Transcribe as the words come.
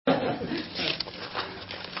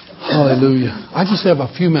Hallelujah. I just have a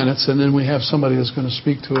few minutes, and then we have somebody that's going to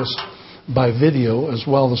speak to us by video as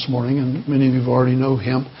well this morning, and many of you already know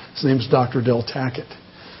him. His name is Dr. Del Tackett.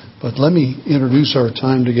 But let me introduce our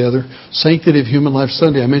time together. Sanctity of Human Life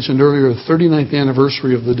Sunday. I mentioned earlier the 39th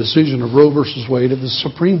anniversary of the decision of Roe versus Wade of the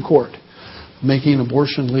Supreme Court, making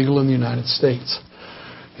abortion legal in the United States.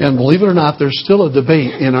 And believe it or not, there's still a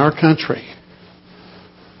debate in our country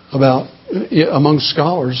among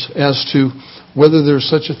scholars as to whether there's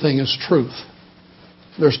such a thing as truth.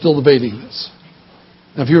 They're still debating this.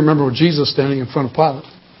 Now, if you remember with Jesus standing in front of Pilate,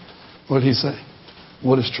 what did he say?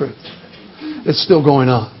 What is truth? It's still going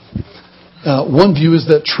on. One view is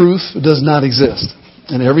that truth does not exist,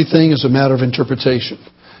 and everything is a matter of interpretation.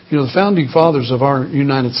 You know, the founding fathers of our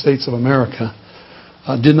United States of America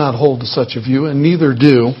did not hold to such a view, and neither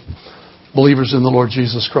do believers in the Lord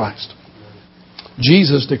Jesus Christ.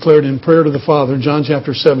 Jesus declared in prayer to the Father, in John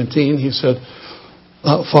chapter 17, he said,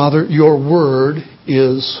 Father, your word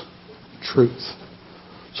is truth.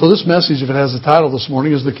 So this message, if it has a title this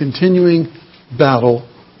morning, is The Continuing Battle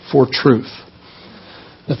for Truth.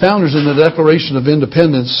 The founders in the Declaration of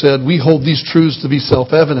Independence said, we hold these truths to be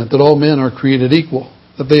self-evident, that all men are created equal,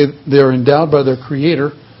 that they are endowed by their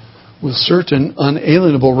Creator with certain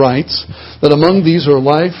unalienable rights, that among these are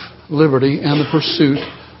life, liberty, and the pursuit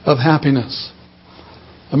of happiness.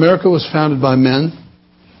 America was founded by men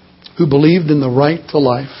who believed in the right to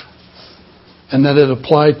life and that it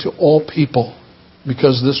applied to all people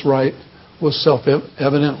because this right was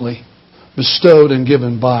self-evidently bestowed and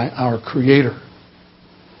given by our Creator.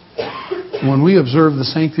 When we observe the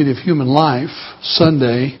Sanctity of Human Life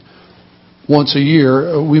Sunday once a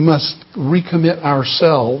year, we must recommit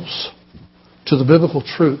ourselves to the biblical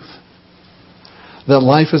truth that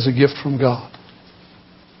life is a gift from God.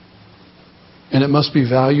 And it must be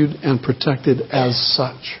valued and protected as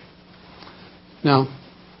such. Now,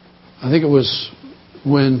 I think it was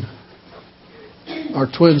when our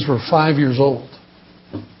twins were 5 years old,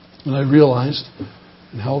 and I realized,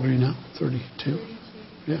 and how old are you now? 32?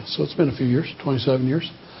 Yeah, so it's been a few years, 27 years.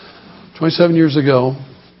 27 years ago,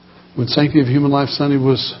 when Sanctity of Human Life Sunday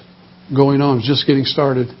was going on, was just getting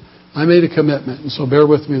started, I made a commitment. And so bear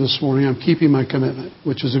with me this morning. I'm keeping my commitment,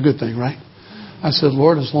 which is a good thing, right? I said,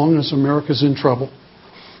 Lord, as long as America's in trouble,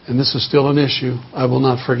 and this is still an issue, I will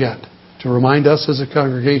not forget to remind us as a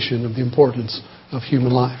congregation of the importance of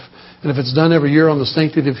human life. And if it's done every year on the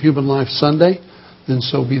Sanctity of Human Life Sunday, then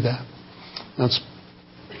so be that.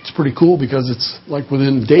 It's pretty cool because it's like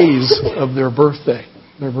within days of their birthday.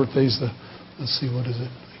 Their birthday's let's see, what is it?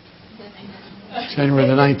 January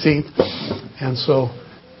the 19th.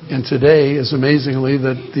 And today is amazingly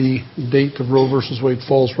that the date of Roe versus Wade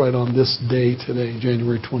falls right on this day today,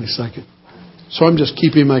 January 22nd. So I'm just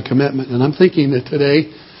keeping my commitment. And I'm thinking that today,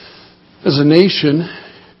 as a nation,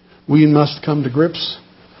 we must come to grips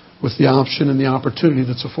with the option and the opportunity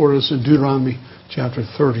that's afforded us in Deuteronomy chapter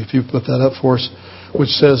 30. If you put that up for us, which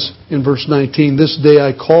says in verse 19, this day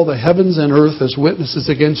I call the heavens and earth as witnesses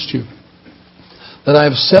against you, that I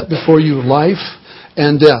have set before you life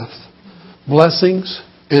and death, blessings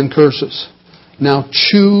and curses. Now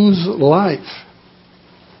choose life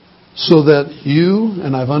so that you,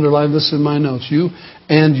 and I've underlined this in my notes, you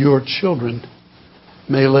and your children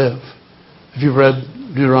may live. If you've read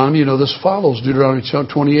Deuteronomy, you know this follows Deuteronomy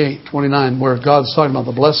 28, 29, where God's talking about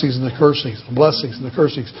the blessings and the cursings, the blessings and the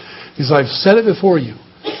cursings. He says, I've set it before you.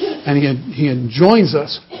 And he enjoins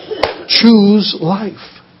us, choose life.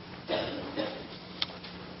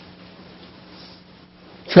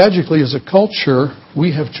 Tragically, as a culture,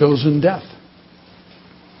 we have chosen death.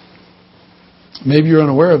 Maybe you're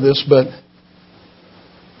unaware of this, but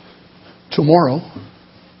tomorrow,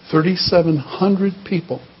 3,700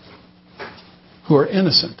 people who are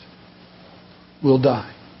innocent will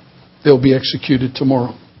die. They'll be executed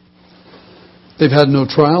tomorrow. They've had no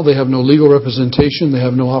trial. They have no legal representation. They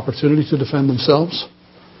have no opportunity to defend themselves.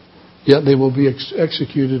 Yet they will be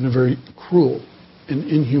executed in a very cruel and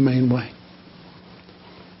inhumane way.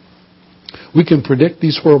 We can predict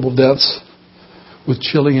these horrible deaths with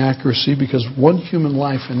chilling accuracy because one human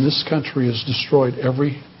life in this country is destroyed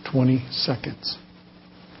every 20 seconds.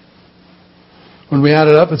 When we add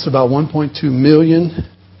it up, it's about 1.2 million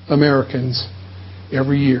Americans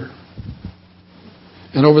every year.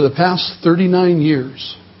 And over the past 39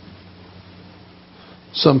 years,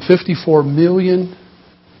 some 54 million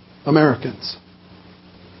Americans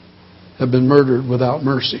have been murdered without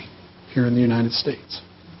mercy here in the United States.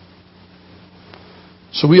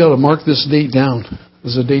 So we ought to mark this date down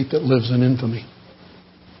as a date that lives in infamy.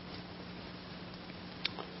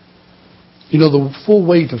 You know, the full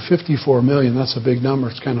weight of 54 million, that's a big number.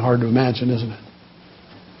 It's kind of hard to imagine, isn't it?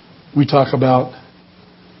 we talk about,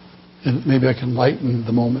 and maybe I can lighten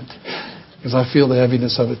the moment, because I feel the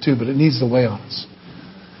heaviness of it too, but it needs to weigh on us.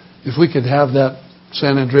 If we could have that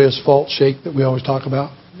San Andreas Fault shake that we always talk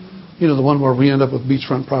about, you know, the one where we end up with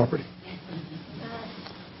beachfront property.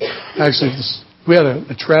 Actually, we had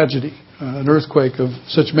a tragedy, an earthquake of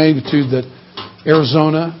such magnitude that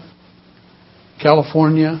Arizona,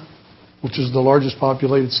 California, which is the largest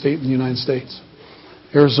populated state in the United States,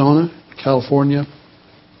 Arizona, California,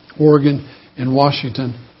 Oregon, and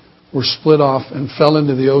Washington were split off and fell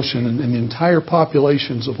into the ocean, and the entire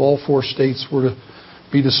populations of all 4 states were to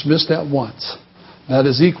be dismissed at once. That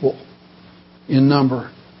is equal in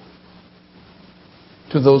number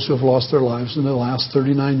to those who have lost their lives in the last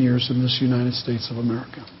 39 years in this United States of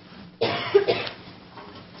America.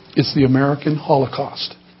 It's the American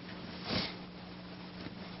Holocaust.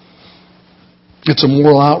 It's a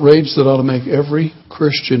moral outrage that ought to make every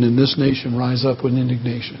Christian in this nation rise up with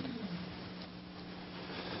indignation.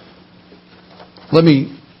 Let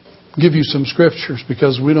me give you some scriptures,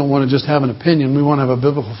 because we don't want to just have an opinion. We want to have a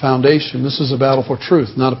biblical foundation. This is a battle for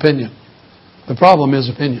truth, not opinion. The problem is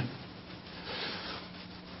opinion.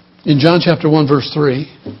 In John chapter 1, verse 3,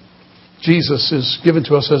 Jesus is given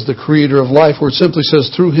to us as the creator of life, where it simply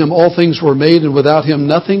says, through Him all things were made, and without Him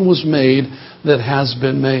nothing was made that has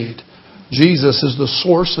been made. Jesus is the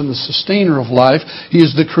source and the sustainer of life. He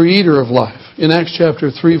is the creator of life. In Acts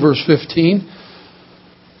chapter 3, verse 15,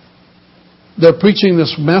 they're preaching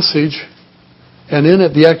this message, and in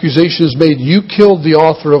it the accusation is made, you killed the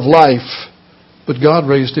author of life, but God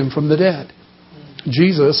raised Him from the dead.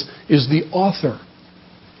 Jesus is the author.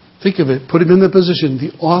 Think of it. Put Him in the position,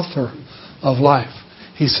 the author of life.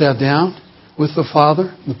 He sat down with the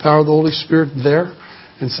Father, the power of the Holy Spirit there,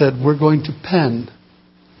 and said, we're going to pen.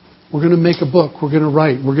 We're going to make a book. We're going to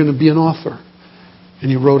write. We're going to be an author.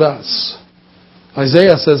 And He wrote us.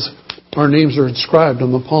 Isaiah says our names are inscribed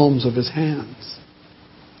on the palms of His hands.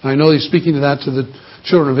 I know He's speaking to that to the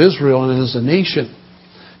children of Israel and as a nation.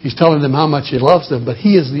 He's telling them how much He loves them, but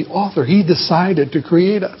He is the author. He decided to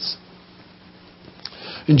create us.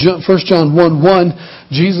 In 1 John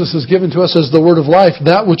 1:1, Jesus is given to us as the Word of life,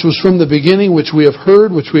 that which was from the beginning, which we have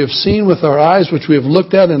heard, which we have seen with our eyes, which we have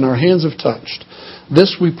looked at and our hands have touched.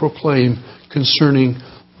 This we proclaim concerning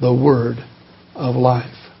the Word of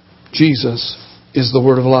life. Jesus is the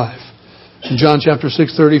Word of life. In John chapter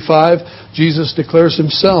 6:35, Jesus declares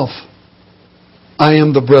Himself, I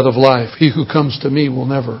am the bread of life. He who comes to me will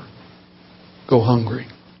never go hungry.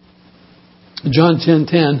 In John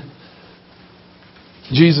 10:10,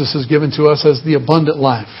 Jesus is given to us as the abundant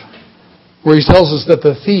life, where He tells us that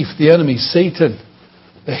the thief, the enemy, Satan,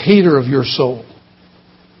 the hater of your soul,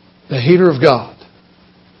 the hater of God,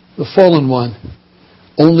 the fallen one,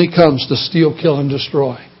 only comes to steal, kill, and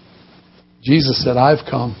destroy. Jesus said, I've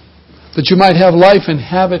come that you might have life and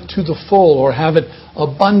have it to the full, or have it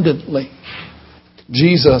abundantly.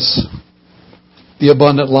 Jesus, the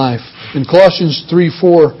abundant life. In Colossians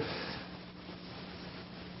 3:4,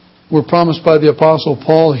 we're promised by the Apostle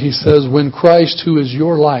Paul, he says, when Christ, who is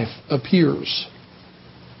your life, appears,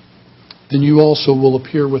 then you also will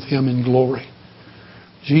appear with Him in glory.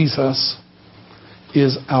 Jesus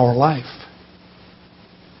is our life.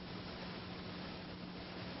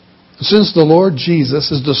 Since the Lord Jesus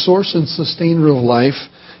is the source and sustainer of life,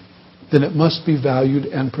 then it must be valued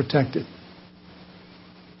and protected.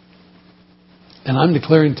 And I'm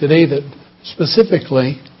declaring today that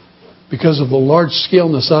specifically, because of the large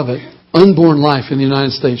scaleness of it, unborn life in the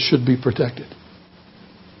United States should be protected.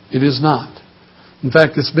 It is not. In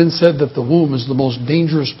fact, it's been said that the womb is the most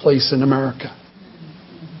dangerous place in America.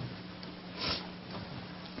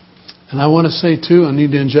 And I want to say too, I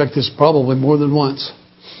need to inject this probably more than once.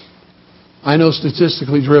 I know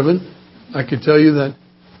statistically driven, I could tell you that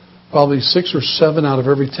probably 6 or 7 out of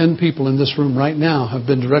every 10 people in this room right now have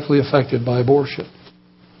been directly affected by abortion.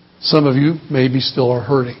 Some of you maybe still are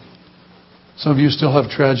hurting. Some of you still have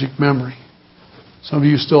tragic memory. Some of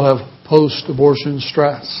you still have post-abortion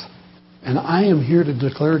stress. And I am here to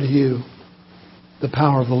declare to you the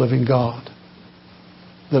power of the living God.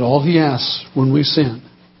 That all He asks when we sin,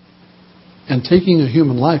 and taking a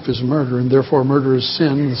human life is murder, and therefore murder is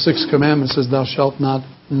sin. The 6th commandment says, thou shalt not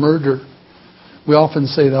murder. We often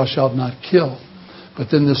say, thou shalt not kill. But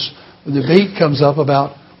then this debate comes up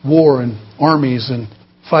about war and armies and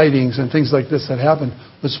fightings and things like this that happen.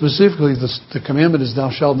 But specifically, the commandment is,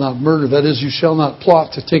 thou shalt not murder. That is, you shall not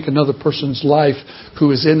plot to take another person's life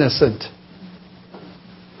who is innocent.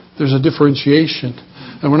 There's a differentiation.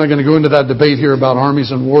 And we're not going to go into that debate here about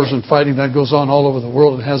armies and wars and fighting. That goes on all over the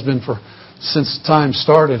world. It has been since time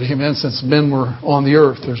started. Amen. Since men were on the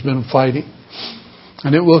earth, there's been fighting.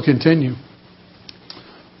 And it will continue.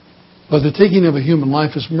 But the taking of a human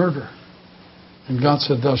life is murder. And God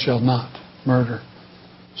said, thou shalt not murder.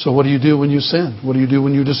 So what do you do when you sin? What do you do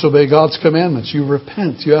when you disobey God's commandments? You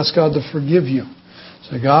repent. You ask God to forgive you.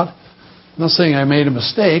 Say, God, I'm not saying I made a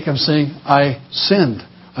mistake. I'm saying I sinned.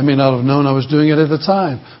 I may not have known I was doing it at the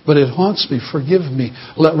time, but it haunts me. Forgive me.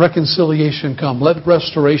 Let reconciliation come. Let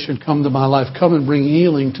restoration come to my life. Come and bring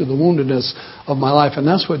healing to the woundedness of my life. And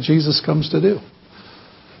that's what Jesus comes to do.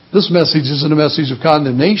 This message isn't a message of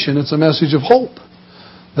condemnation. It's a message of hope.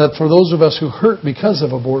 That for those of us who hurt because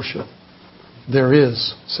of abortion, there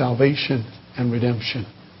is salvation and redemption.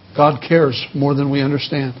 God cares more than we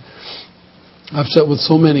understand. I've sat with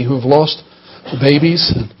so many who have lost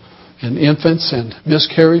babies and infants and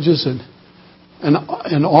miscarriages.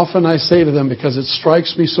 And often I say to them, because it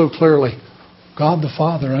strikes me so clearly, God the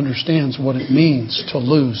Father understands what it means to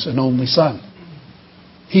lose an only son.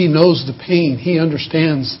 He knows the pain. He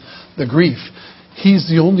understands the grief. He's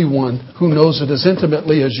the only one who knows it as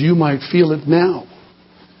intimately as you might feel it now.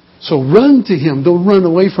 So run to Him. Don't run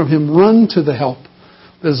away from Him. Run to the help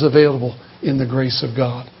that is available in the grace of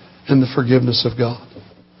God and the forgiveness of God.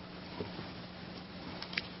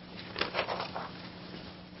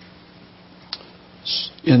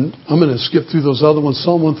 And I'm going to skip through those other ones.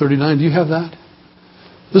 Psalm 139, do you have that?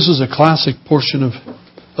 This is a classic portion of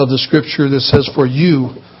the Scripture that says, for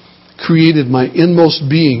you created my inmost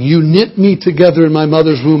being. You knit me together in my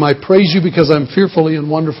mother's womb. I praise you because I'm fearfully and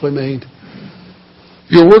wonderfully made.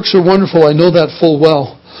 Your works are wonderful. I know that full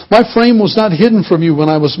well. My frame was not hidden from you when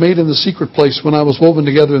I was made in the secret place, when I was woven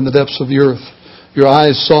together in the depths of the earth. Your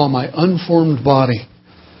eyes saw my unformed body.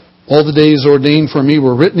 All the days ordained for me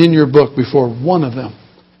were written in your book before one of them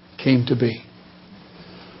came to be.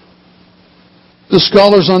 The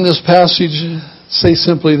scholars on this passage say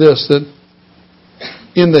simply this, that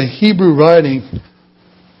in the Hebrew writing,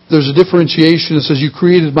 there's a differentiation that says, you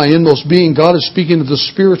created my inmost being. God is speaking of the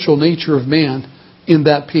spiritual nature of man in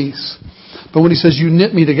that piece. But when He says, you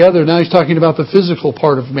knit me together, now He's talking about the physical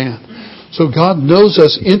part of man. So God knows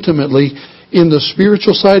us intimately in the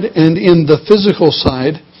spiritual side and in the physical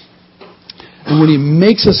side. And when He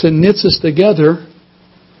makes us and knits us together,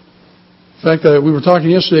 in fact, we were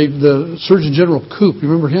talking yesterday, the Surgeon General Koop, you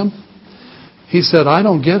remember him? He said, I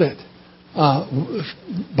don't get it.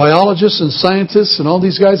 Biologists and scientists and all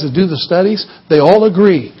these guys that do the studies, they all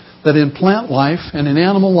agree that in plant life and in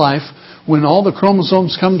animal life, when all the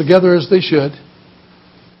chromosomes come together as they should,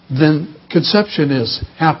 then conception is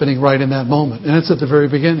happening right in that moment. And it's at the very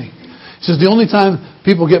beginning. He says the only time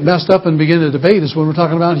people get messed up and begin to debate is when we're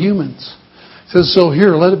talking about humans. He says, so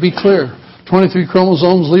here, let it be clear. 23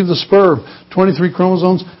 chromosomes leave the sperm. 23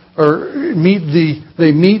 chromosomes meet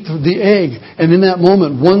the egg. And in that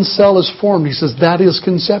moment, one cell is formed. He says that is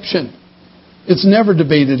conception. It's never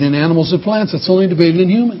debated in animals and plants. It's only debated in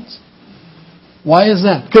humans. Why is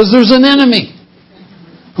that? Because there's an enemy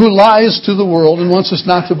who lies to the world and wants us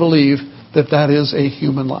not to believe that that is a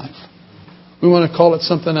human life. We want to call it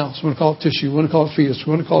something else. We want to call it tissue. We want to call it fetus.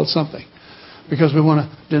 We want to call it something. Because we want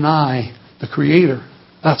to deny the Creator.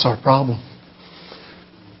 That's our problem.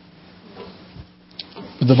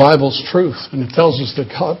 But the Bible's truth. And it tells us that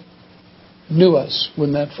God knew us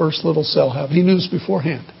when that first little cell happened. He knew us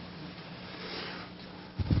beforehand.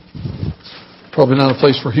 Probably not a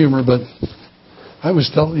place for humor, but I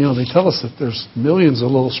always tell, they tell us that there's millions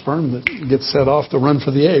of little sperm that get set off to run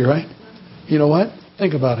for the egg, right? You know what?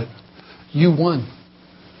 Think about it. You won.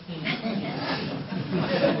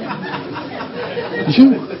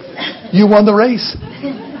 You won the race.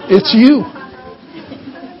 It's you.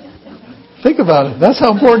 Think about it. That's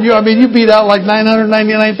how important you are. I mean, you beat out like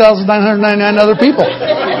 999,999 other people.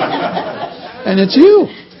 And it's you.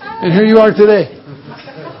 And here you are today.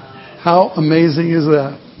 How amazing is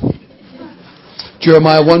that?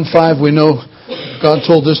 Jeremiah 1:5, we know God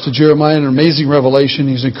told this to Jeremiah in an amazing revelation.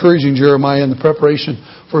 He's encouraging Jeremiah in the preparation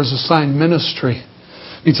for his assigned ministry.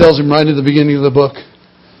 He tells him right at the beginning of the book,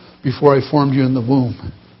 before I formed you in the womb,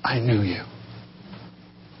 I knew you.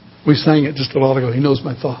 We sang it just a while ago. He knows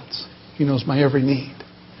my thoughts. He knows my every need.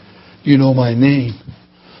 You know my name.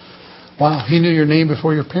 Wow, He knew your name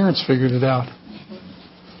before your parents figured it out.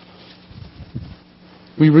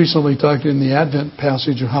 We recently talked in the Advent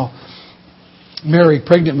passage of how Mary,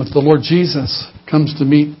 pregnant with the Lord Jesus, comes to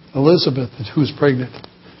meet Elizabeth, who's pregnant.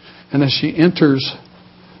 And as she enters,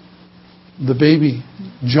 the baby,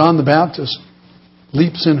 John the Baptist,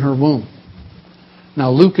 leaps in her womb. Now,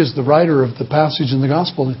 Luke is the writer of the passage in the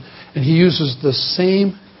Gospel, and he uses the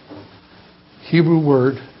same Hebrew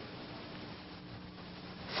word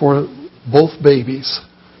for both babies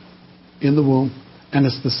in the womb And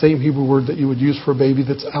it's the same Hebrew word that you would use for a baby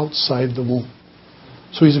that's outside the womb.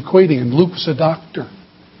 So he's equating, and Luke was a doctor.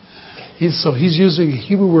 He's using a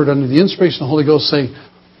Hebrew word under the inspiration of the Holy Ghost, saying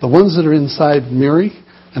the ones that are inside Mary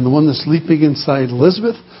and the one that's sleeping inside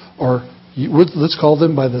Elizabeth, or let's call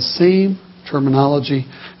them by the same terminology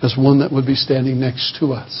as one that would be standing next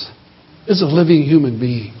to us. Is a living human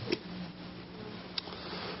being.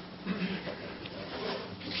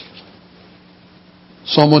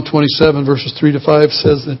 Psalm 127 verses 3 to 5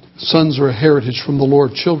 says that sons are a heritage from the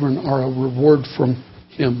Lord. Children are a reward from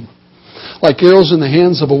Him. Like arrows in the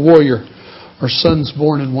hands of a warrior are sons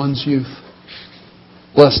born in one's youth.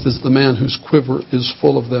 Blessed is the man whose quiver is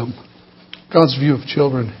full of them. God's view of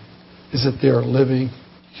children is that they are living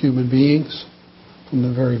human beings from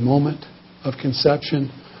the very moment of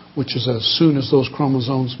conception, which is as soon as those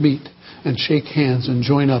chromosomes meet and shake hands and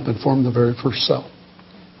join up and form the very first cell.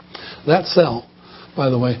 That cell, by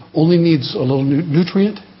the way, only needs a little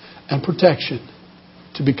nutrient and protection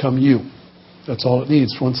to become you. That's all it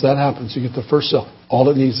needs. Once that happens, you get the first cell. All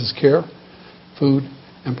it needs is care, food,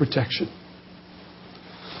 and protection.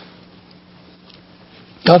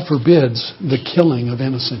 God forbids the killing of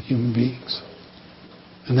innocent human beings.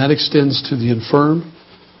 And that extends to the infirm,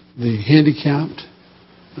 the handicapped,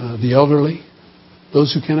 the elderly,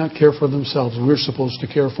 those who cannot care for themselves. We're supposed to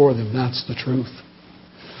care for them. That's the truth.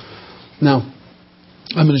 Now,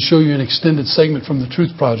 I'm going to show you an extended segment from the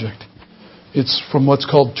Truth Project. It's from what's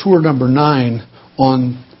called tour number 9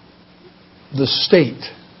 on the state.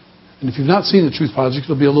 And if you've not seen the Truth Project,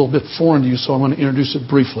 it'll be a little bit foreign to you, so I want to introduce it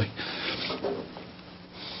briefly.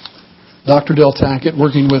 Dr. Del Tackett,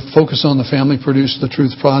 working with Focus on the Family, produced the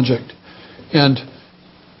Truth Project. And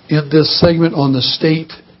in this segment on the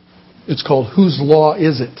state, it's called Whose Law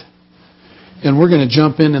Is It? And we're going to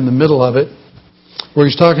jump in the middle of it, where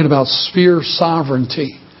he's talking about sphere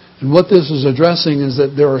sovereignty. And what this is addressing is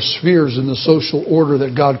that there are spheres in the social order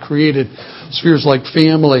that God created. Spheres like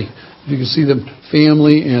family. You can see them,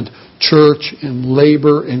 family and church and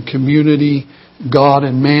labor and community, God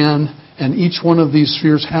and man. And each one of these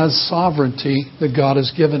spheres has sovereignty that God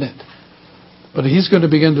has given it. But he's going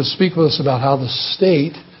to begin to speak with us about how the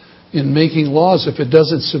state, in making laws, if it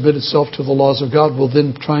doesn't submit itself to the laws of God, will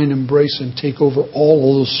then try and embrace and take over all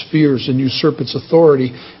of those spheres and usurp its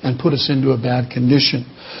authority and put us into a bad condition.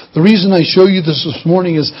 The reason I show you this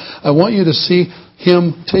morning is I want you to see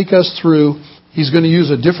him take us through. He's going to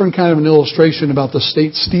use a different kind of an illustration about the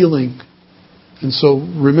state stealing. And so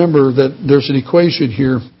remember that there's an equation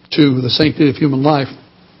here to the sanctity of human life,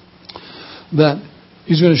 that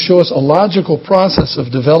he's going to show us a logical process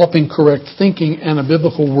of developing correct thinking and a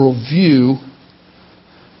biblical worldview.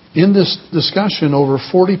 In this discussion, over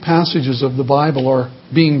 40 passages of the Bible are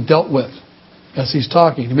being dealt with as he's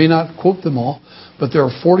talking. He may not quote them all, but there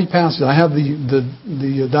are 40 passages. I have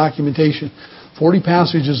the documentation. 40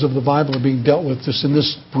 passages of the Bible are being dealt with just in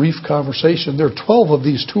this brief conversation. There are 12 of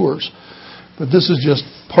these tours, but this is just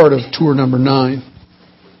part of tour number 9.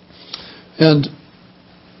 And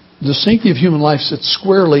the sanctity of human life sits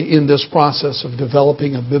squarely in this process of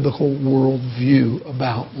developing a biblical worldview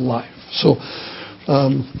about life. So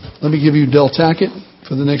let me give you Del Tackett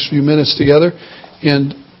for the next few minutes together.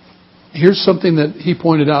 And here's something that he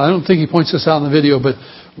pointed out. I don't think he points this out in the video, but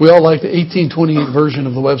we all like the 1828 version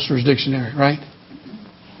of the Webster's Dictionary, right?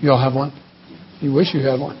 You all have one? You wish you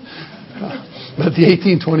had one. But the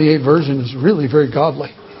 1828 version is really very godly.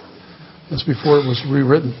 That's before it was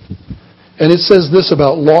rewritten. And it says this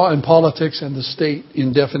about law and politics and the state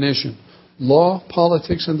in definition. Law,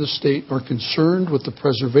 politics, and the state are concerned with the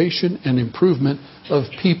preservation and improvement of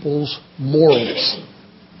people's morals.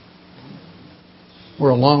 We're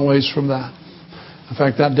a long ways from that. In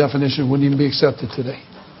fact, that definition wouldn't even be accepted today.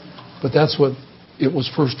 But that's what it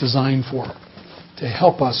was first designed for, to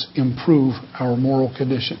help us improve our moral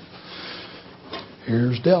condition.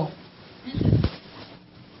 Here's Del.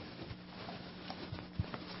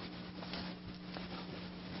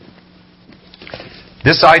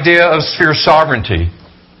 This idea of sphere sovereignty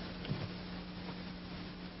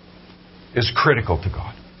is critical to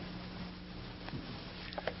God.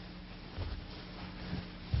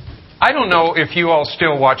 I don't know if you all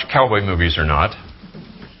still watch cowboy movies or not.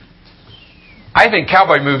 I think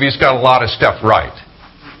cowboy movies got a lot of stuff right.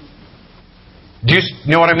 Do you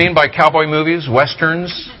know what I mean by cowboy movies?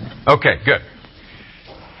 Westerns? Okay, good.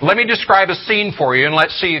 Let me describe a scene for you and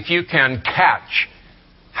let's see if you can catch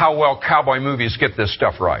how well cowboy movies get this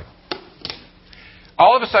stuff right.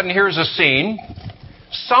 All of a sudden, here's a scene.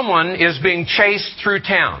 Someone is being chased through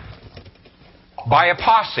town by a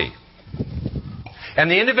posse. And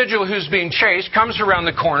the individual who's being chased comes around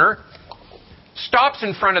the corner, stops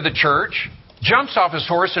in front of the church, jumps off his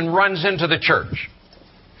horse and runs into the church.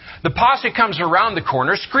 The posse comes around the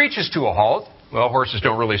corner, screeches to a halt. Well, horses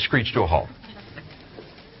don't really screech to a halt.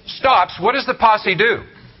 Stops. What does the posse do?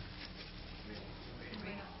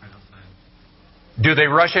 Do they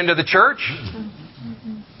rush into the church?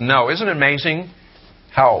 No. Isn't it amazing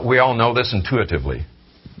how we all know this intuitively?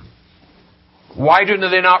 Why do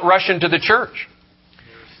they not rush into the church?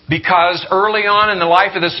 Because early on in the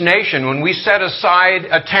life of this nation, when we set aside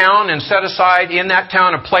a town and set aside in that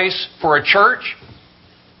town a place for a church,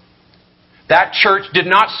 that church did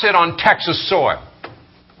not sit on Texas soil.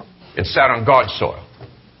 It sat on God's soil.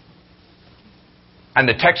 And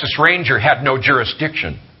the Texas Ranger had no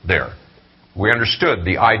jurisdiction there. We understood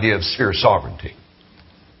the idea of sphere sovereignty.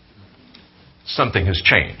 Something has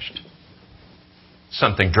changed.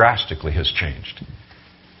 Something drastically has changed.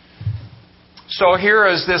 So here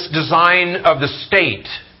is this design of the state.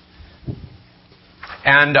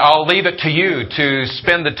 And I'll leave it to you to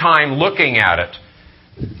spend the time looking at it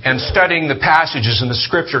and studying the passages in the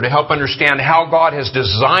Scripture to help understand how God has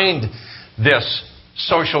designed this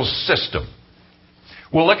social system.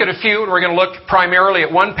 We'll look at a few, and we're going to look primarily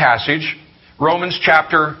at one passage, Romans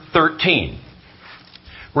chapter 13.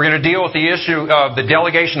 We're going to deal with the issue of the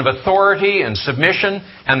delegation of authority and submission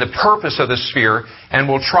and the purpose of the sphere, and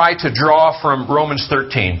we'll try to draw from Romans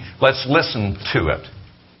 13. Let's listen to it.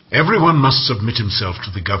 Everyone must submit himself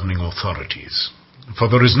to the governing authorities, for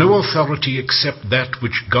there is no authority except that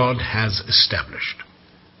which God has established.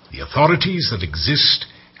 The authorities that exist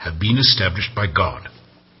have been established by God.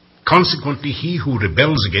 Consequently, he who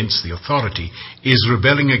rebels against the authority is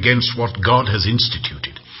rebelling against what God has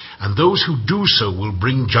instituted, and those who do so will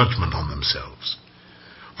bring judgment on themselves.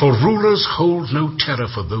 For rulers hold no terror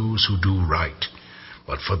for those who do right,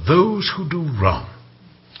 but for those who do wrong.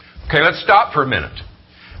 Okay, let's stop for a minute.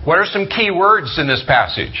 What are some key words in this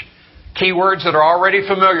passage? Key words that are already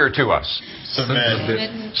familiar to us.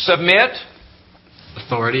 Submit.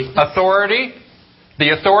 Authority. Authority.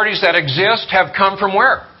 The authorities that exist have come from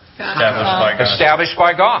where? Established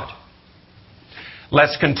by God.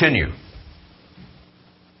 Let's continue.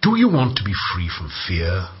 Do you want to be free from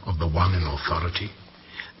fear of the one in authority?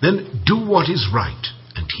 Then do what is right,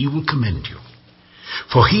 and he will commend you.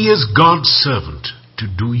 For he is God's servant to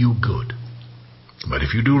do you good. But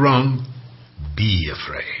if you do wrong, be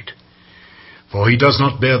afraid. For he does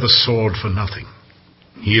not bear the sword for nothing.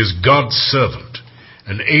 He is God's servant,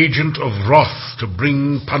 an agent of wrath to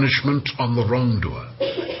bring punishment on the wrongdoer.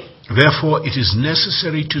 Therefore, it is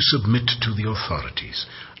necessary to submit to the authorities,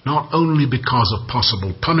 not only because of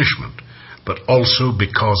possible punishment, but also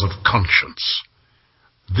because of conscience.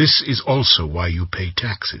 This is also why you pay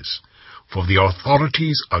taxes, for the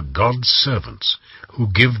authorities are God's servants who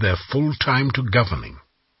give their full time to governing.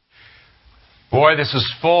 Boy, this is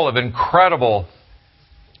full of incredible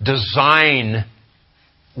design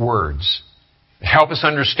words. Help us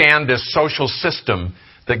understand this social system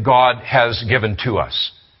that God has given to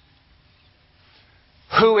us.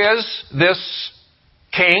 Who is this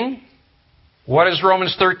king? What does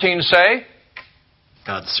Romans 13 say?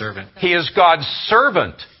 God's servant. He is God's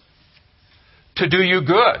servant to do you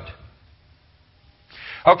good.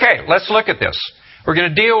 Okay, let's look at this. We're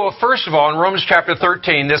going to deal with, first of all, in Romans chapter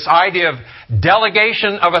 13, this idea of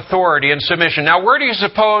delegation of authority and submission. Now, where do you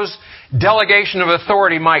suppose delegation of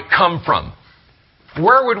authority might come from?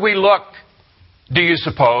 Where would we look, do you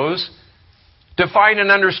suppose, to find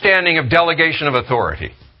an understanding of delegation of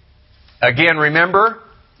authority? Again, remember,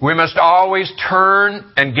 we must always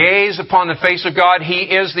turn and gaze upon the face of God. He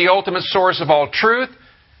is the ultimate source of all truth.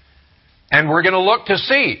 And we're going to look to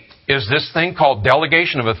see, is this thing called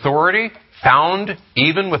delegation of authority found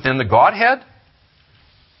even within the Godhead?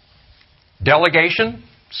 Delegation,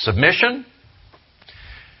 submission.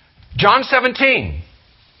 John 17.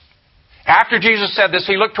 After Jesus said this,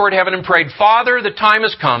 he looked toward heaven and prayed, Father, the time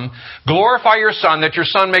has come. Glorify your Son, that your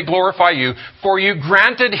Son may glorify you. For you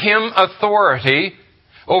granted him authority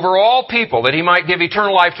over all people, that he might give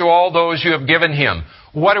eternal life to all those you have given him.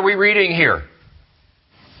 What are we reading here?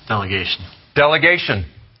 Delegation. Delegation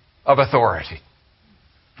of authority.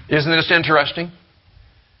 Isn't this interesting?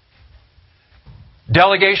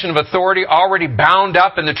 Delegation of authority already bound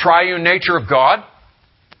up in the triune nature of God.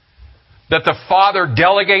 That the Father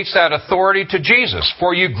delegates that authority to Jesus.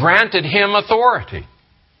 For you granted him authority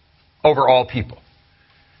over all people.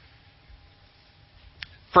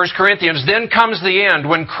 1 Corinthians, then comes the end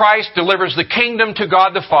when Christ delivers the kingdom to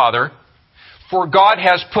God the Father. For God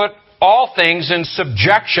has put all things in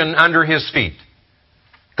subjection under his feet.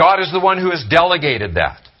 God is the one who has delegated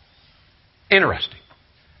that. Interesting.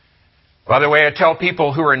 By the way, I tell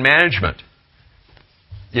people who are in management,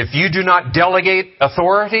 If you do not delegate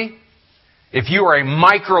authority, if you are a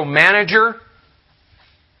micromanager,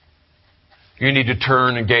 you need to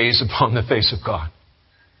turn and gaze upon the face of God,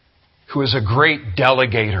 who is a great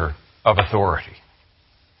delegator of authority.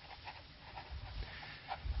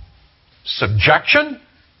 Subjection?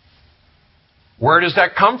 Where does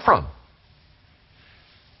that come from?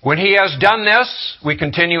 When He has done this, we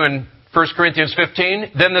continue in 1 Corinthians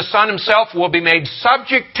 15, then the Son Himself will be made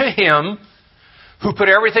subject to Him who put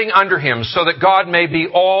everything under Him, so that God may be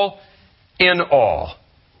all in all.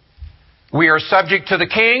 We are subject to the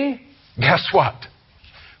King. Guess what?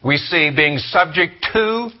 We see being subject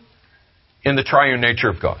to in the triune nature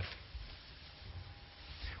of God.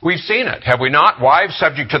 We've seen it, have we not? Wives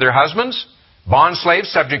subject to their husbands, bond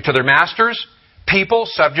slaves subject to their masters, people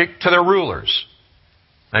subject to their rulers.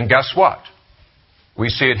 And guess what? We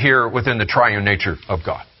see it here within the triune nature of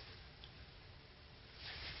God.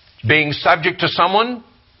 Being subject to someone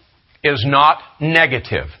is not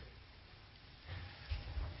negative.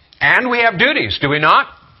 And we have duties, do we not?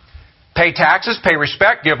 Pay taxes, pay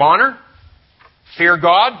respect, give honor, fear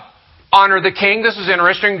God, honor the king. This is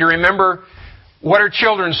interesting to remember. What are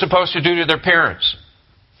children supposed to do to their parents?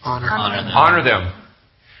 Honor them. Honor them.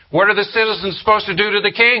 What are the citizens supposed to do to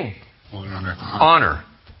the king? Honor.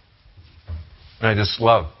 And I just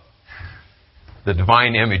love the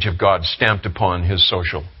divine image of God stamped upon His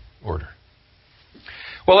social order.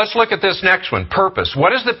 Well, let's look at this next one. Purpose.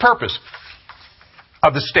 What is the purpose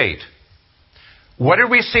of the state? What did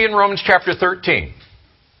we see in Romans chapter 13?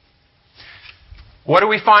 What do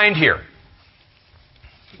we find here?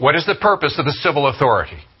 What is the purpose of the civil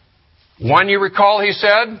authority? One, you recall, he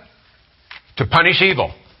said, to punish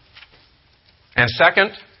evil. And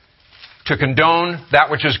second, to condone that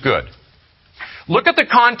which is good. Look at the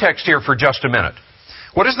context here for just a minute.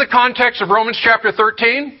 What is the context of Romans chapter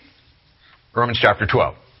 13? Romans chapter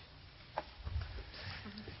 12.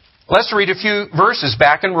 Let's read a few verses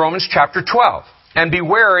back in Romans chapter 12. And be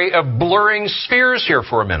wary of blurring spheres here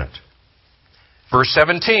for a minute. Verse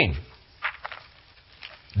 17.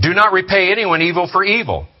 Do not repay anyone evil for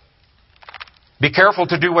evil. Be careful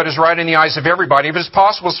to do what is right in the eyes of everybody. If it is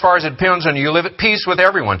possible, as far as it depends on you, live at peace with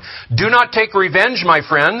everyone. Do not take revenge, my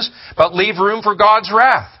friends, but leave room for God's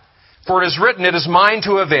wrath. For it is written, it is mine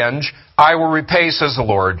to avenge. I will repay, says the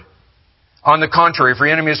Lord. On the contrary, if your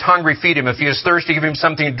enemy is hungry, feed him. If he is thirsty, give him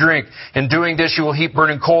something to drink. In doing this, you will heap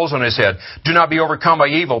burning coals on his head. Do not be overcome by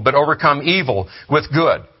evil, but overcome evil with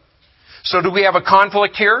good. So do we have a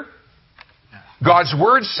conflict here? God's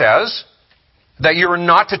Word says that you are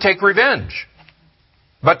not to take revenge,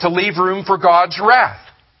 but to leave room for God's wrath.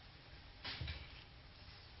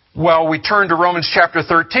 Well, we turn to Romans chapter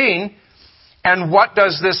 13, and what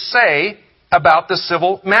does this say about the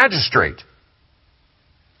civil magistrate?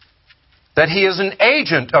 That he is an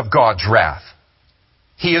agent of God's wrath.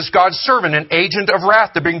 He is God's servant, an agent of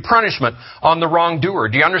wrath to bring punishment on the wrongdoer.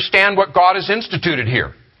 Do you understand what God has instituted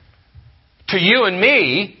here? To you and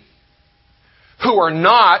me, who are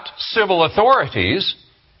not civil authorities,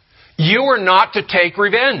 you are not to take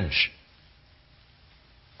revenge.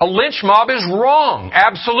 A lynch mob is wrong,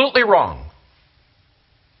 absolutely wrong.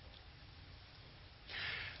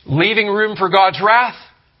 Leaving room for God's wrath.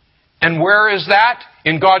 And where is that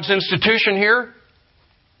in God's institution here?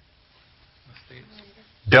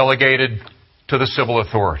 Delegated to the civil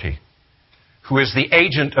authority, who is the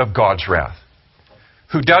agent of God's wrath,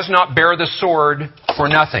 who does not bear the sword for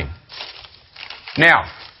nothing. Now,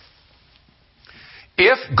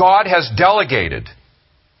 if God has delegated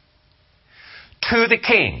to the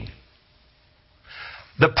king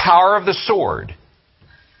the power of the sword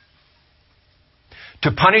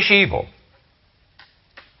to punish evil,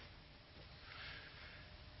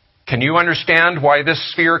 can you understand why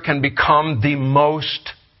this sphere can become the most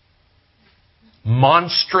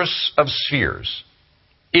monstrous of spheres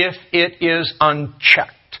if it is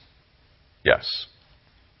unchecked? Yes.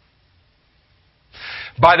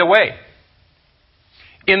 By the way,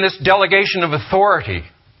 in this delegation of authority,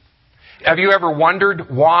 have you ever wondered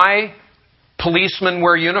why policemen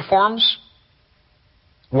wear uniforms?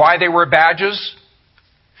 Why they wear badges?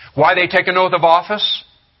 Why they take an oath of office?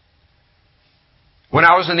 When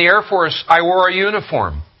I was in the Air Force, I wore a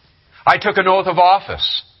uniform. I took an oath of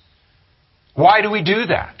office. Why do we do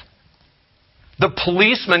that? The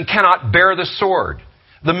policeman cannot bear the sword.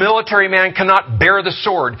 The military man cannot bear the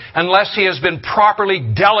sword unless he has been properly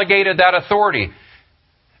delegated that authority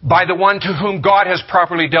by the one to whom God has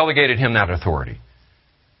properly delegated him that authority.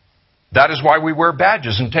 That is why we wear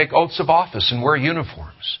badges and take oaths of office and wear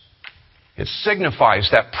uniforms. It signifies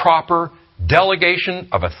that proper delegation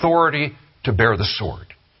of authority to bear the sword.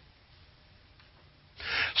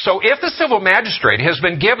 So if the civil magistrate has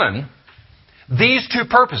been given these two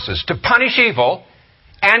purposes, to punish evil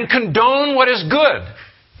and condone what is good,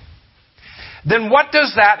 then what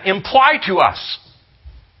does that imply to us?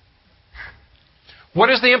 What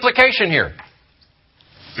is the implication here?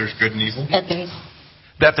 There's good and evil.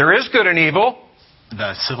 That there is good and evil.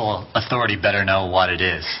 The civil authority better know what it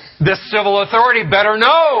is. The civil authority better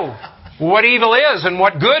know what evil is and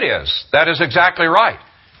what good is. That is exactly right.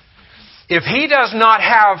 If he does not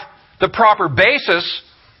have the proper basis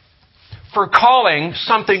for calling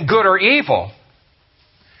something good or evil,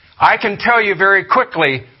 I can tell you very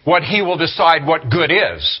quickly what he will decide what good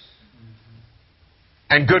is.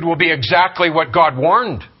 And good will be exactly what God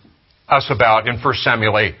warned us about in 1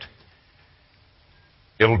 Samuel 8.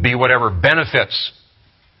 It'll be whatever benefits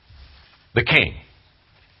the king.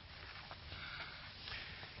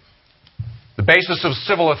 The basis of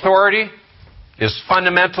civil authority is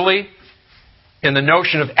fundamentally in the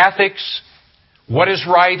notion of ethics, what is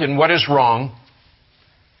right and what is wrong.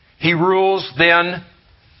 He rules then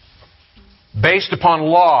based upon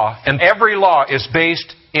law, and every law is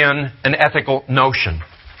based in an ethical notion,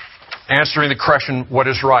 answering the question, what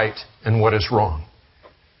is right and what is wrong.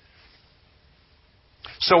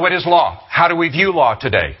 So what is law? How do we view law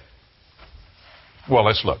today? Well,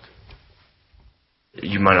 let's look.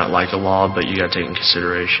 You might not like a law, but you got to take in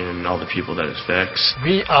consideration all the people that it affects.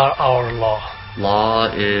 We are our law. Law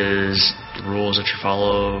is the rules that you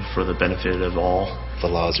follow for the benefit of all. The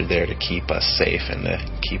laws are there to keep us safe and to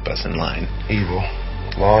keep us in line. Evil.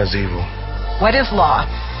 Law is evil. What is law?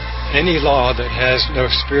 Any law that has no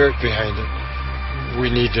spirit behind it, we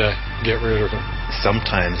need to get rid of it.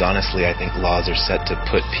 Sometimes, honestly, I think laws are set to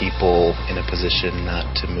put people in a position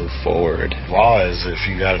not to move forward. Law is if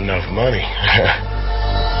you got enough money.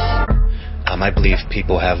 I believe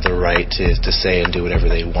people have the right to say and do whatever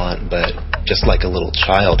they want, but just like a little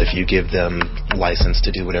child, if you give them license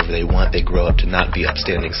to do whatever they want, they grow up to not be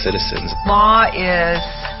upstanding citizens. Law is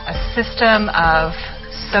a system of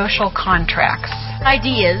social contracts.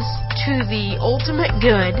 Ideas to the ultimate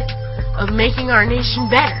good of making our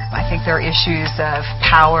nation better. I think there are issues of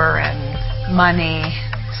power and money,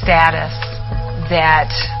 status,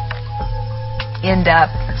 that end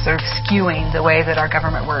up sort of skewing the way that our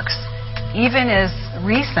government works. Even as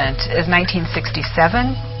recent as 1967,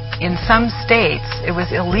 in some states, it was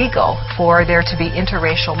illegal for there to be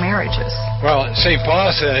interracial marriages. Well, St.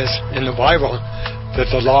 Paul says in the Bible that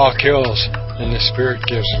the law kills and the Spirit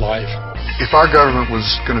gives life. If our government was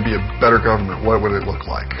going to be a better government, what would it look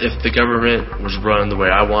like? If the government was run the way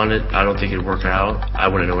I want it, I don't think it'd work out. I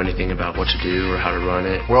wouldn't know anything about what to do or how to run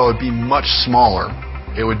it. Well, it'd be much smaller.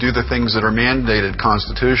 It would do the things that are mandated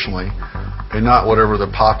constitutionally and not whatever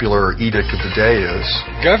the popular edict of the day is.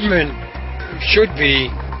 Government should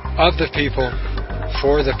be of the people,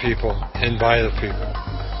 for the people, and by the people.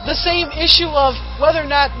 The same issue of whether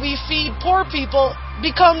or not we feed poor people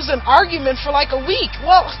becomes an argument for like a week.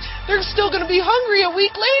 Well, they're still going to be hungry a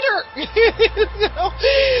week later.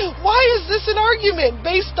 Why is this an argument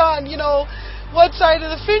based on, what side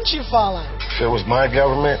of the fence you fall on? If it was my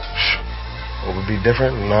government, it would be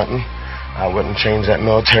different. Nothing. I wouldn't change that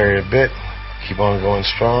military a bit. Keep on going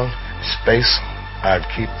strong. Space, I'd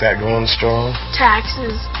keep that going strong.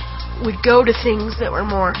 Taxes would go to things that were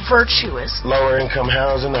more virtuous. Lower income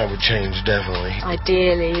housing, I would change definitely.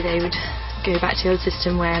 Ideally, they would go back to the old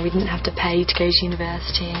system where we didn't have to pay to go to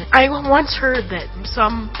university. I once heard that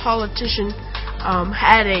some politician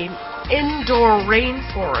had an indoor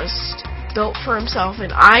rainforest built for himself in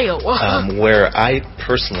Iowa. Where I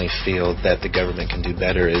personally feel that the government can do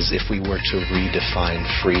better is if we were to redefine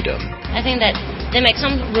freedom. I think that they make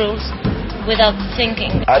some rules without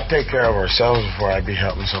thinking. I'd take care of ourselves before I'd be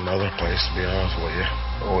helping some other place, to be honest with you.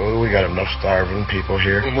 We got enough starving people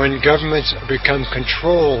here. When governments become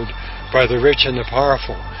controlled by the rich and the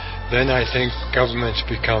powerful, then I think governments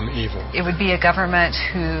become evil. It would be a government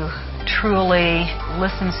who truly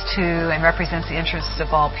listens to and represents the interests of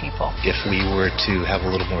all people. If we were to have a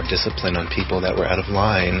little more discipline on people that were out of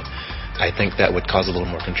line, I think that would cause a little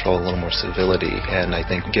more control, a little more civility, and I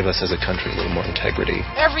think give us as a country a little more integrity.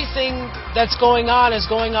 Everything that's going on is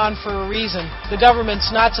going on for a reason. The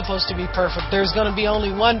government's not supposed to be perfect. There's going to be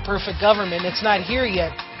only one perfect government. It's not here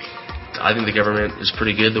yet. I think the government is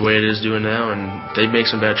pretty good the way it is doing now, and they make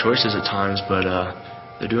some bad choices at times, but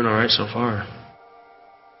they're doing all right so far.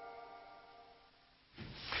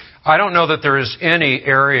 I don't know that there is any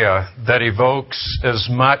area that evokes as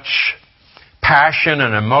much passion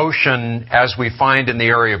and emotion as we find in the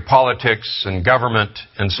area of politics and government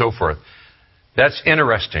and so forth. That's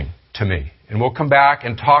interesting to me. And we'll come back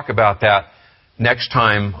and talk about that next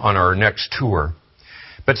time on our next tour.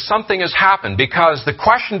 But But something has happened, because the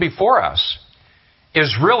question before us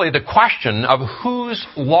is really the question of whose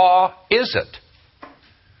law is it?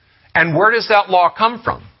 And where does that law come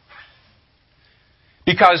from?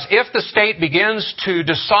 Because if the state begins to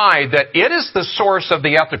decide that it is the source of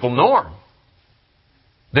the ethical norm,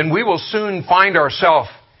 then we will soon find ourselves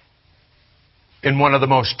in one of the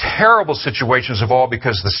most terrible situations of all,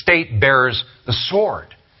 because the state bears the sword.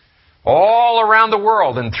 All around the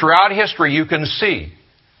world and throughout history, you can see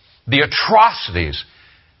the atrocities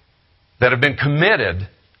that have been committed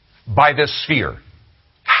by this sphere.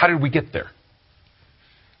 How did we get there?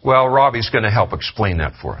 Well, Robbie's going to help explain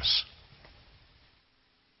that for us.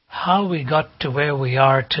 How we got to where we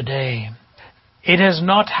are today, it has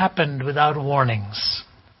not happened without warnings.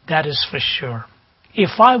 That is for sure.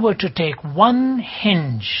 If I were to take one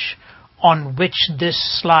hinge on which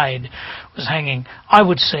this slide was hanging, I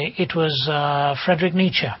would say it was Friedrich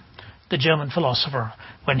Nietzsche, the German philosopher,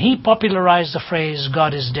 when he popularized the phrase,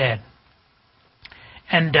 God is dead.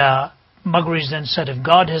 And Muggeridge then said, if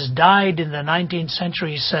God has died in the 19th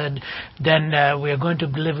century, he said, then we are going to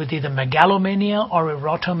live with either megalomania or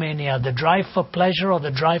erotomania, the drive for pleasure or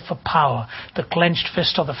the drive for power, the clenched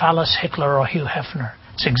fist or the phallus Hitler or Hugh Hefner.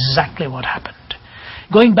 It's exactly what happened.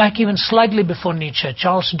 Going back even slightly before Nietzsche,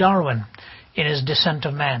 Charles Darwin, in his Descent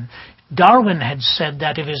of Man, Darwin had said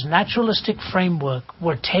that if his naturalistic framework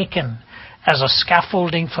were taken as a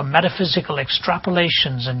scaffolding for metaphysical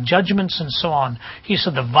extrapolations and judgments and so on, he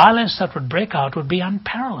said the violence that would break out would be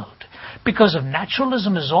unparalleled. Because if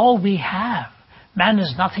naturalism is all we have, man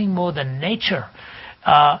is nothing more than nature,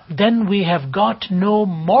 then we have got no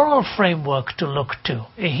moral framework to look to.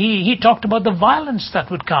 He talked about the violence that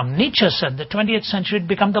would come. Nietzsche said the 20th century had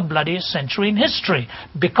become the bloodiest century in history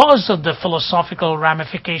because of the philosophical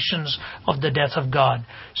ramifications of the death of God.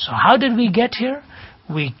 So how did we get here?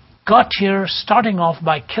 We got here starting off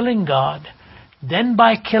by killing God, then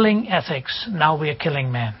by killing ethics. Now we are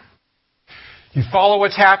killing man. You follow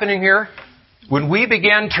what's happening here? When we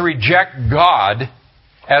begin to reject God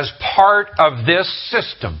as part of this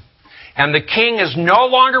system, and the king is no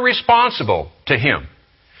longer responsible to him,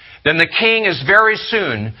 then the king is very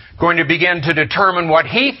soon going to begin to determine what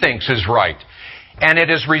he thinks is right. And it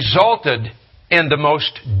has resulted in the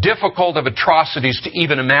most difficult of atrocities to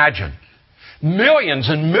even imagine. Millions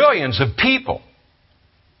and millions of people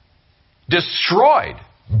destroyed,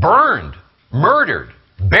 burned, murdered,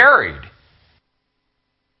 buried.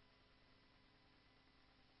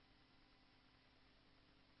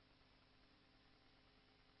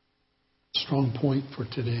 Strong point for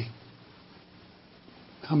today.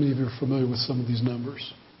 How many of you are familiar with some of these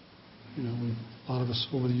numbers? You know, a lot of us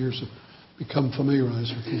over the years have become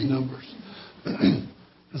familiarized with these numbers.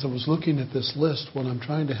 As I was looking at this list, what I'm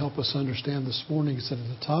trying to help us understand this morning is that at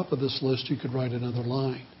the top of this list, you could write another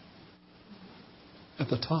line. At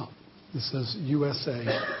the top, it says USA,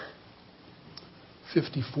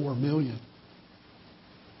 54 million.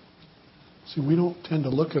 See, we don't tend to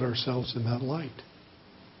look at ourselves in that light.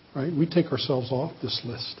 Right? We take ourselves off this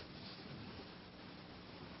list.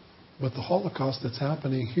 But the Holocaust that's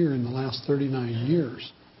happening here in the last 39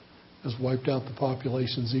 years has wiped out the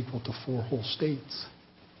populations equal to 4 whole states.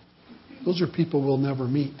 Those are people we'll never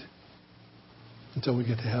meet until we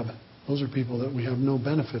get to heaven. Those are people that we have no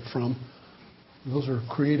benefit from. Those are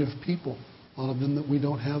creative people, a lot of them that we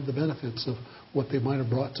don't have the benefits of what they might have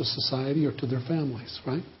brought to society or to their families,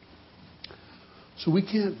 right? So we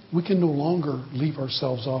can no longer leave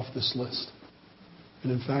ourselves off this list.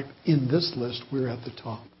 And in fact, in this list, we're at the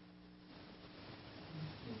top.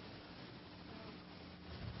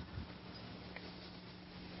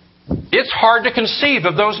 It's hard to conceive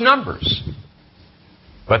of those numbers.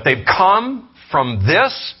 But they've come from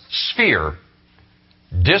this sphere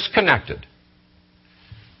disconnected.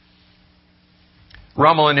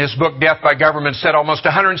 Rummel, in his book, Death by Government, said almost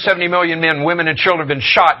 170 million men, women, and children have been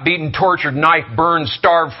shot, beaten, tortured, knifed, burned,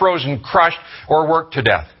 starved, frozen, crushed, or worked to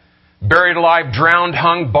death. Buried alive, drowned,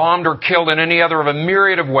 hung, bombed, or killed in any other of a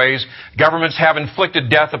myriad of ways, governments have inflicted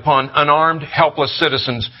death upon unarmed, helpless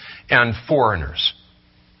citizens and foreigners.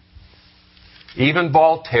 Even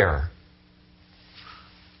Voltaire,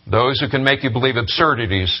 those who can make you believe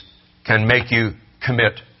absurdities, can make you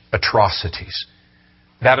commit atrocities.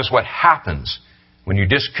 That is what happens when you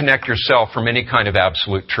disconnect yourself from any kind of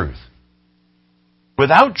absolute truth.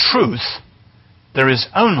 Without truth, there is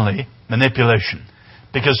only manipulation.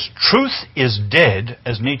 Because truth is dead,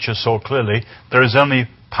 as Nietzsche saw clearly, there is only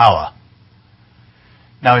power.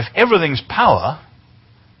 Now, if everything's power,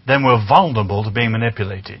 then we're vulnerable to being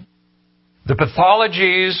manipulated. The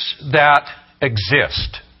pathologies that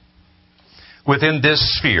exist within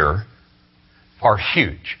this sphere are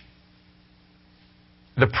huge.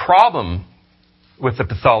 The problem with the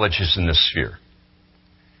pathologies in this sphere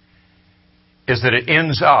is that it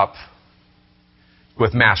ends up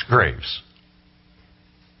with mass graves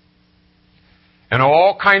and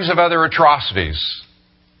all kinds of other atrocities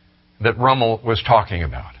that Rummel was talking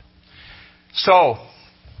about. So,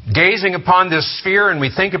 gazing upon this sphere, and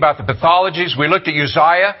we think about the pathologies, we looked at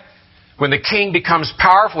Uzziah. When the king becomes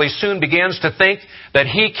powerful, he soon begins to think that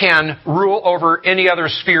he can rule over any other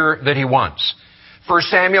sphere that he wants. 1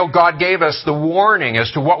 Samuel, God gave us the warning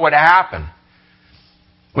as to what would happen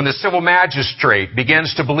when the civil magistrate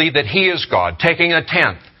begins to believe that he is God, taking a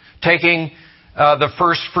tenth, taking the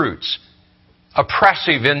first fruits,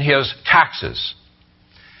 oppressive in his taxes.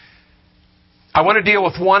 I want to deal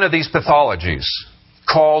with one of these pathologies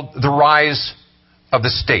called the rise of the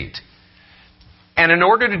state. And in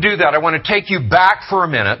order to do that, I want to take you back for a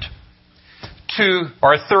minute to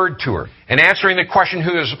our third tour and answering the question,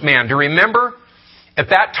 who is man? Do you remember at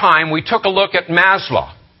that time we took a look at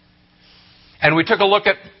Maslow and we took a look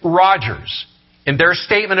at Rogers in their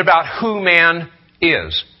statement about who man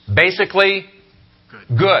is. Basically,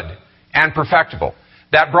 good and perfectible.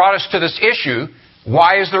 That brought us to this issue,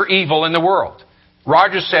 why is there evil in the world?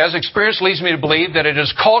 Rogers says, experience leads me to believe that it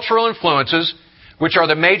is cultural influences which are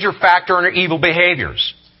the major factor in our evil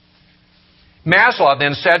behaviors. Maslow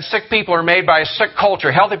then said, sick people are made by a sick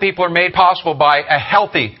culture. Healthy people are made possible by a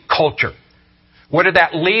healthy culture. What did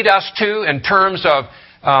that lead us to in terms of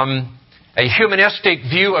a humanistic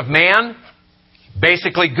view of man?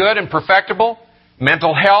 Basically good and perfectible.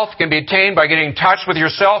 Mental health can be attained by getting in touch with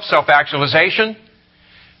yourself, self-actualization.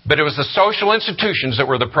 But it was the social institutions that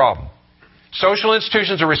were the problem. Social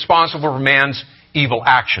institutions are responsible for man's evil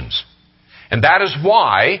actions. And that is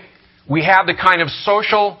why we have the kind of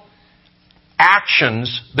social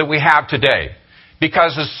actions that we have today.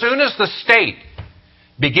 Because as soon as the state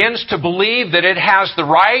begins to believe that it has the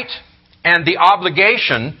right and the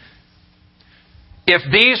obligation, if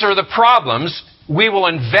these are the problems, we will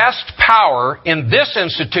invest power in this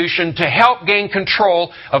institution to help gain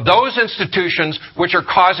control of those institutions which are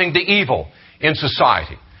causing the evil in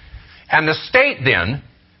society. And the state then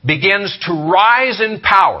begins to rise in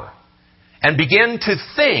power and begin to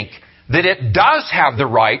think that it does have the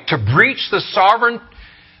right to breach the sovereign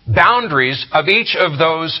boundaries of each of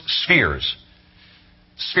those spheres.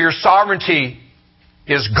 Sphere sovereignty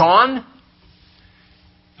is gone,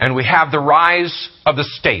 and we have the rise of the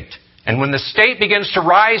state. And when the state begins to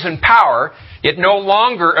rise in power, it no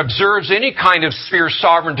longer observes any kind of sphere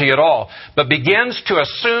sovereignty at all, but begins to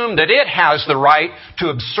assume that it has the right to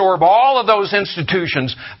absorb all of those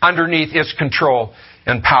institutions underneath its control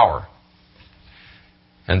and power.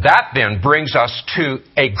 And that then brings us to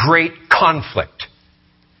a great conflict.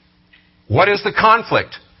 What is the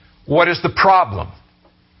conflict? What is the problem?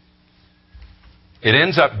 It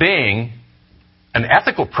ends up being an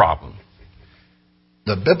ethical problem.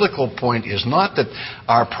 The biblical point is not that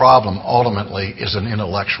our problem ultimately is an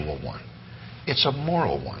intellectual one. It's a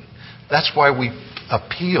moral one. That's why we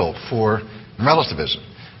appeal for relativism.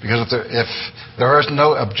 Because if there is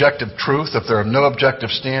no objective truth, if there are no objective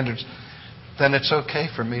standards, then it's okay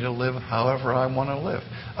for me to live however I want to live,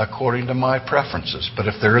 according to my preferences. But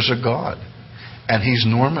if there is a God, and He's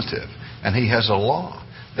normative, and He has a law,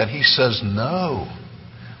 then He says no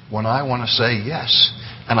when I want to say yes,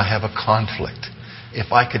 and I have a conflict.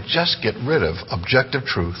 If I could just get rid of objective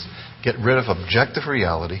truth, get rid of objective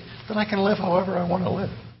reality, then I can live however I want to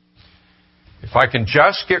live. If I can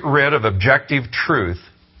just get rid of objective truth,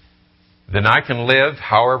 then I can live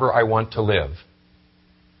however I want to live.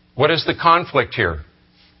 What is the conflict here?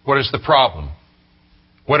 What is the problem?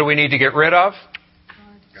 What do we need to get rid of?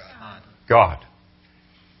 God.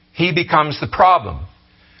 He becomes the problem.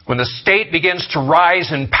 When the state begins to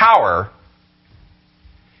rise in power,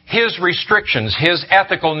 his restrictions, his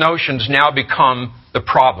ethical notions now become the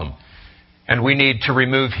problem. And we need to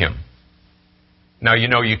remove him. Now, you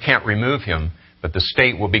know you can't remove him, but the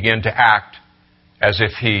state will begin to act as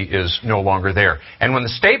if he is no longer there. And when the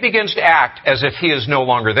state begins to act as if he is no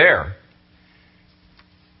longer there,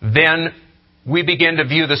 then we begin to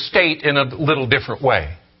view the state in a little different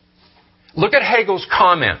way. Look at Hegel's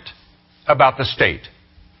comment about the state.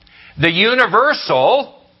 The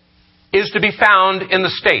universal is to be found in the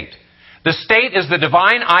state. The state is the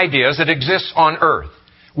divine ideas that exists on earth.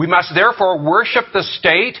 We must therefore worship the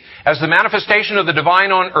state as the manifestation of the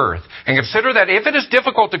divine on earth, and consider that if it is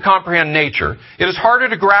difficult to comprehend nature, it is harder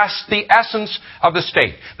to grasp the essence of the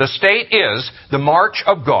state. The state is the march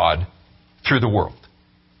of God through the world.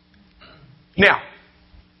 Now,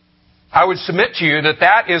 I would submit to you that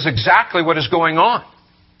that is exactly what is going on.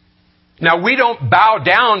 Now, we don't bow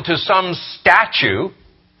down to some statue,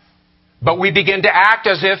 but we begin to act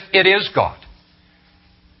as if it is God.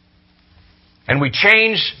 And we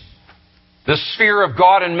change the sphere of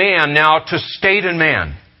God and man now to state and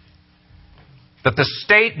man. That the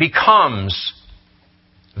state becomes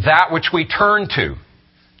that which we turn to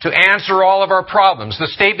answer all of our problems. The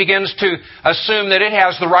state begins to assume that it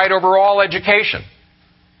has the right over all education.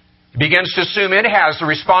 It begins to assume it has the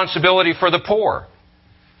responsibility for the poor.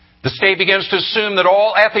 The state begins to assume that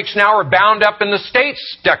all ethics now are bound up in the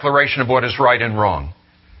state's declaration of what is right and wrong.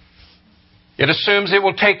 It assumes it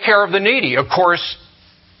will take care of the needy, of course,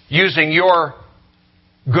 using your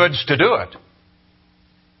goods to do it.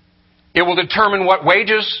 It will determine what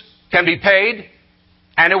wages can be paid,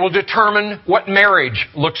 and it will determine what marriage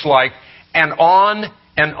looks like, and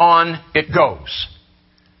on it goes.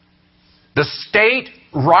 The state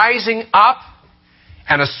rising up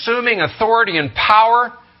and assuming authority and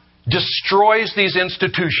power destroys these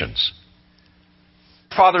institutions.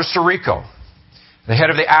 Father Sirico, the head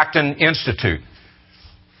of the Acton Institute,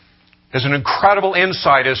 has an incredible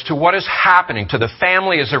insight as to what is happening to the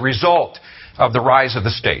family as a result of the rise of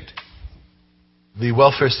the state. The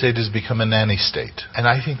welfare state has become a nanny state. And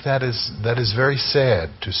I think that is very sad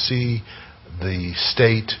to see the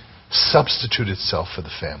state substitute itself for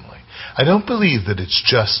the family. I don't believe that it's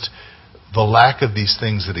just the lack of these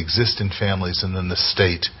things that exist in families and then the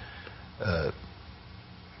state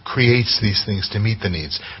creates these things to meet the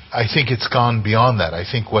needs. I think it's gone beyond that. I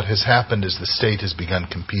think what has happened is the state has begun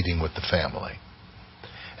competing with the family.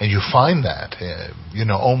 And you find that,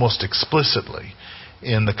 almost explicitly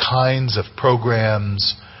in the kinds of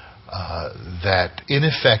programs that, in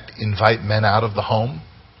effect, invite men out of the home,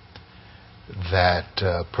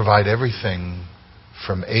 that provide everything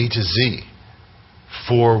from A to Z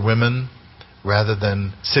for women, rather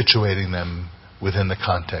than situating them within the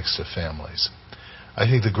context of families. I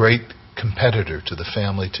think the great competitor to the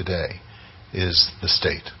family today is the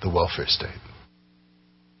state, the welfare state.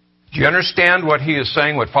 Do you understand what he is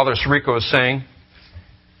saying, what Father Sirico is saying?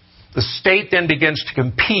 The state then begins to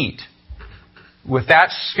compete with that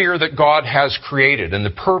sphere that God has created and the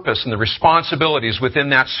purpose and the responsibilities within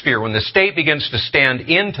that sphere. When the state begins to stand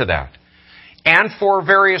into that, and for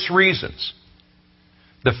various reasons,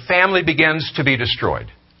 the family begins to be destroyed.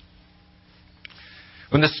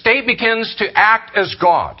 When the state begins to act as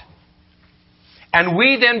God, and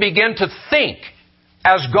we then begin to think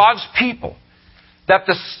as God's people that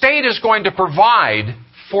the state is going to provide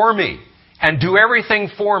for me and do everything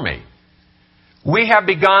for me, we have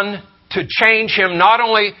begun to change Him not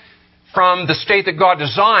only from the state that God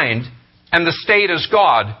designed and the state as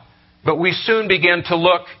God, but we soon begin to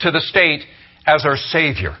look to the state as our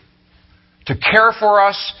Savior, to care for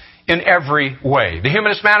us in every way. The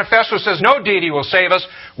Humanist Manifesto says no deity will save us.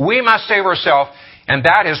 We must save ourselves, and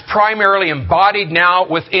that is primarily embodied now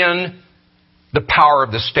within the power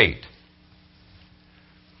of the state.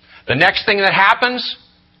 The next thing that happens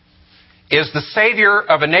is the Savior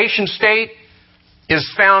of a nation state is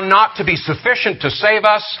found not to be sufficient to save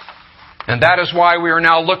us, and that is why we are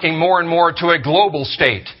now looking more and more to a global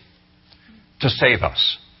state to save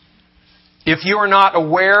us. If you are not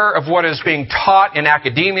aware of what is being taught in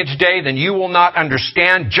academia today, then you will not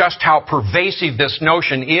understand just how pervasive this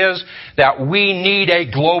notion is that we need a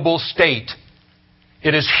global state.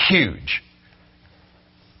 It is huge.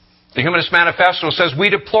 The Humanist Manifesto says, we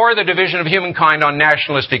deplore the division of humankind on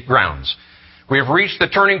nationalistic grounds. We have reached the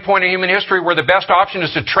turning point in human history where the best option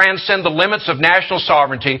is to transcend the limits of national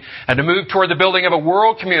sovereignty and to move toward the building of a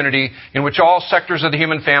world community in which all sectors of the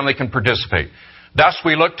human family can participate. Thus,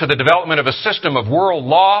 we look to the development of a system of world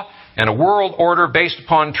law and a world order based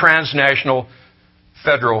upon transnational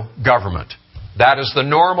federal government. That is the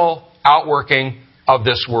normal outworking of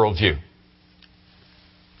this worldview.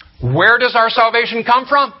 Where does our salvation come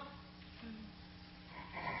from?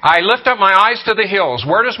 I lift up my eyes to the hills.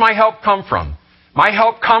 Where does my help come from? My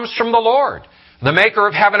help comes from the Lord, the maker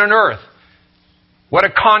of heaven and earth. What a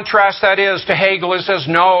contrast that is to Hegel, who says,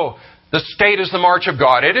 no, the state is the march of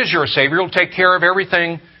God. It is your Savior. He'll take care of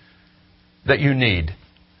everything that you need.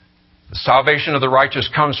 The salvation of the righteous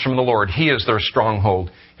comes from the Lord. He is their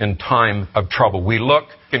stronghold in time of trouble. We look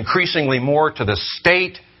increasingly more to the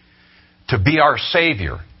state to be our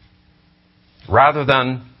Savior rather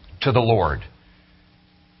than to the Lord.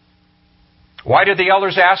 Why did the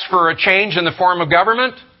elders ask for a change in the form of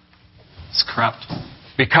government? It's corrupt.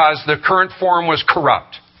 Because the current form was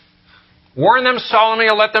corrupt. Warn them solemnly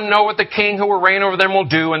and let them know what the king who will reign over them will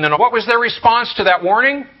do. And then what was their response to that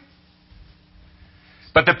warning?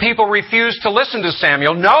 But the people refused to listen to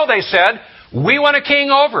Samuel. No, they said, we want a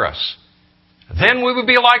king over us. Then we would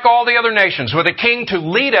be like all the other nations, with a king to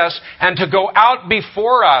lead us and to go out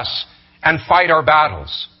before us and fight our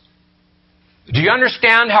battles. Do you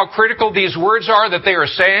understand how critical these words are that they are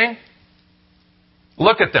saying?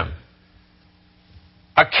 Look at them.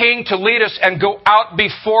 A king to lead us and go out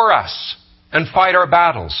before us and fight our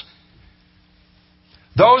battles.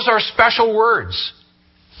 Those are special words.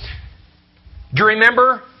 Do you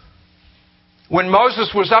remember when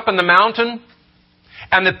Moses was up in the mountain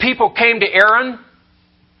and the people came to Aaron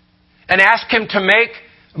and asked him to make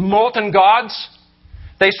molten gods?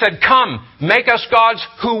 They said, "Come, make us gods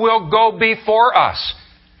who will go before us."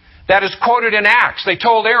 That is quoted in Acts. They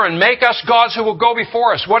told Aaron, "Make us gods who will go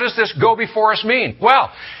before us." What does this "go before us" mean?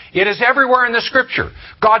 Well, it is everywhere in the Scripture.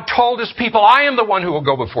 God told His people, "I am the one who will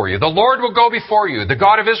go before you. The Lord will go before you. The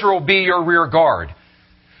God of Israel will be your rear guard."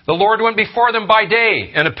 The Lord went before them by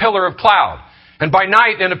day in a pillar of cloud, and by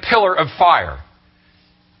night in a pillar of fire.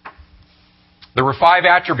 There were 5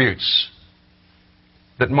 attributes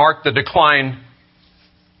that marked the decline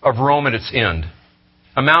of Rome at its end.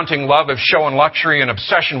 A mounting love of show and luxury, an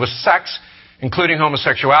obsession with sex, including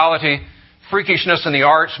homosexuality, freakishness in the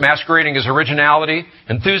arts masquerading as originality,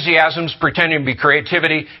 enthusiasms pretending to be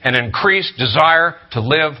creativity, and increased desire to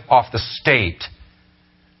live off the state.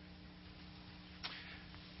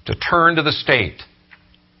 To turn to the state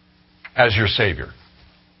as your Savior.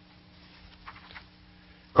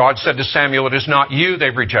 God said to Samuel, "It is not you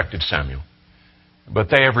they've rejected, Samuel, but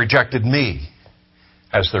they have rejected me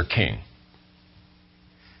as their king."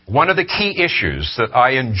 One of the key issues that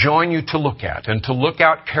I enjoin you to look at, and to look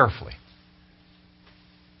out carefully.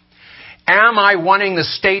 Am I wanting the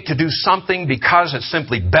state to do something because it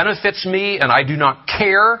simply benefits me and I do not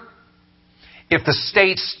care if the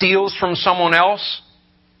state steals from someone else?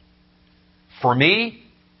 For me,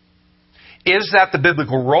 is that the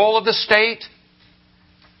biblical role of the state?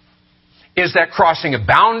 Is that crossing a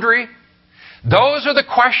boundary? Those are the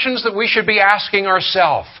questions that we should be asking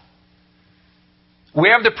ourselves. We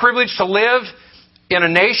have the privilege to live in a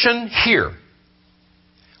nation here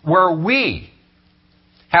where we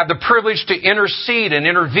have the privilege to intercede and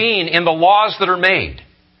intervene in the laws that are made.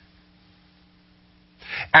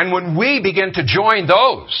 And when we begin to join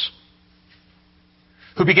those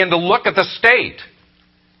who begin to look at the state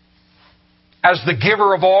as the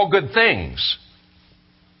giver of all good things,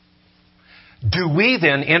 do we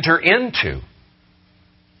then enter into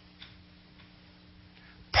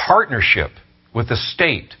partnership with the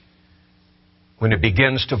state when it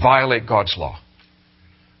begins to violate God's law?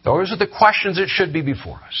 Those are the questions that should be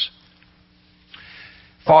before us.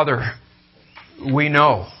 Father, we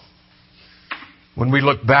know when we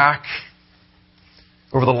look back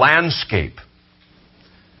over the landscape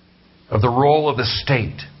of the role of the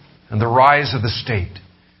state and the rise of the state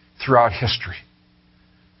throughout history,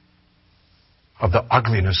 of the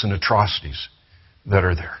ugliness and atrocities that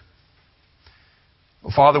are there.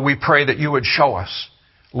 Father, we pray that you would show us,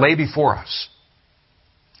 lay before us,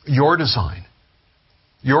 your design,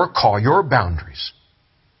 your call, your boundaries,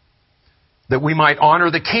 that we might honor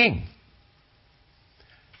the King,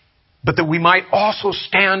 but that we might also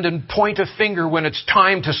stand and point a finger when it's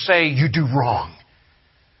time to say, you do wrong.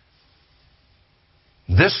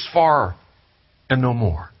 This far and no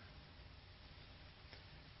more.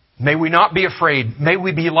 May we not be afraid. May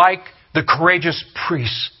we be like the courageous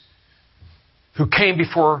priests who came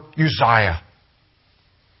before Uzziah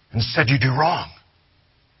and said, you do wrong.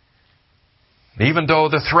 Even though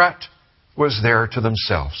the threat was there to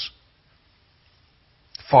themselves.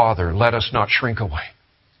 Father, let us not shrink away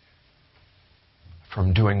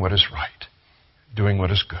from doing what is right, doing what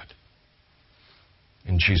is good.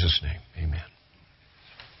 In Jesus' name, amen.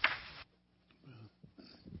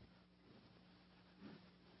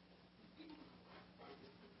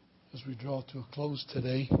 As we draw to a close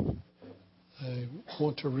today, I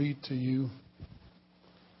want to read to you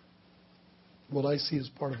what I see as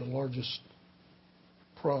part of the largest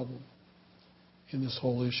problem in this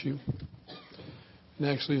whole issue. And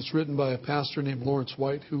actually, it's written by a pastor named Lawrence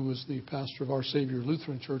White, who was the pastor of Our Savior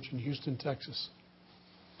Lutheran Church in Houston, Texas.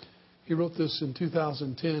 He wrote this in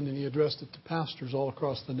 2010, and he addressed it to pastors all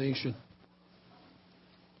across the nation.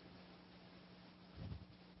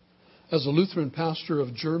 As a Lutheran pastor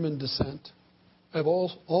of German descent, I've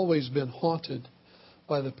always been haunted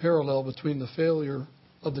by the parallel between the failure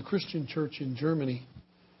of the Christian church in Germany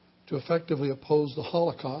to effectively oppose the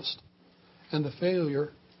Holocaust and the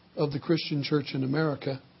failure of the Christian church in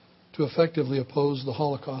America to effectively oppose the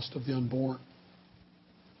Holocaust of the unborn.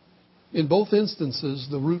 In both instances,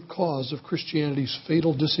 the root cause of Christianity's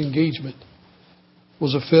fatal disengagement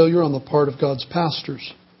was a failure on the part of God's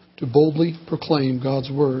pastors to boldly proclaim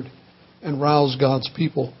God's Word and rouse God's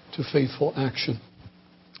people to faithful action.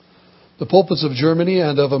 The pulpits of Germany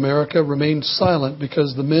and of America remained silent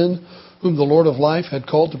because the men whom the Lord of life had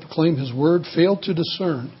called to proclaim His word failed to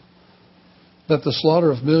discern that the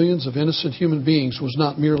slaughter of millions of innocent human beings was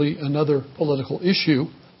not merely another political issue,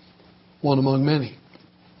 one among many.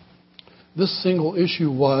 This single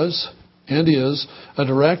issue was and is a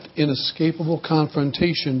direct, inescapable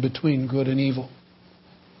confrontation between good and evil.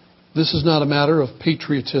 This is not a matter of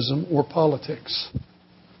patriotism or politics.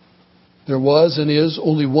 There was and is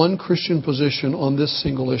only one Christian position on this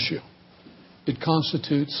single issue. It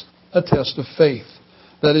constitutes a test of faith.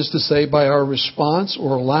 That is to say, by our response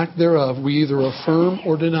or lack thereof, we either affirm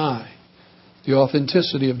or deny the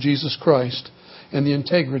authenticity of Jesus Christ and the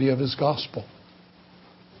integrity of His gospel.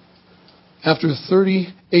 After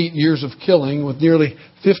 38 years of killing, with nearly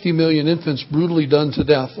 50 million infants brutally done to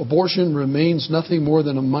death, abortion remains nothing more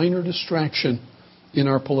than a minor distraction in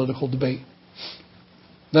our political debate.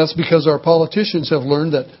 That's because our politicians have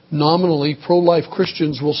learned that nominally pro-life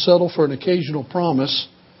Christians will settle for an occasional promise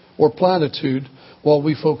or platitude while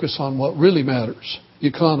we focus on what really matters: the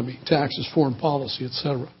economy, taxes, foreign policy,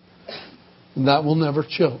 etc. And that will never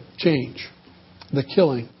change. The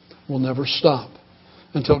killing will never stop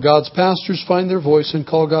until God's pastors find their voice and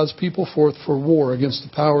call God's people forth for war against the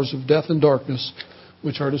powers of death and darkness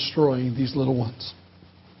which are destroying these little ones.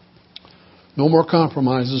 No more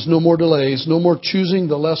compromises, no more delays, no more choosing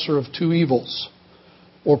the lesser of two evils,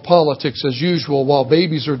 or politics as usual while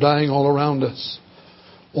babies are dying all around us.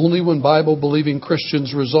 Only when Bible-believing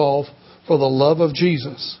Christians resolve, for the love of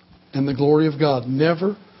Jesus and the glory of God,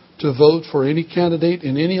 never to vote for any candidate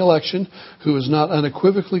in any election who is not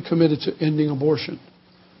unequivocally committed to ending abortion.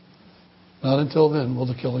 Not until then will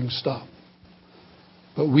the killing stop.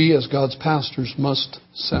 But we as God's pastors must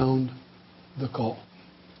sound the call.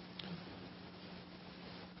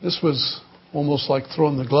 This was almost like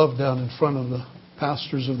throwing the glove down in front of the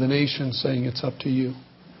pastors of the nation, saying it's up to you.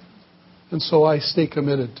 And so I stay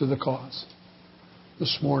committed to the cause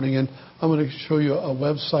this morning. And I'm going to show you a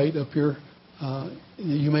website up here.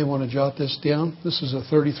 You may want to jot this down. This is a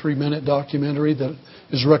 33-minute documentary that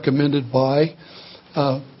is recommended by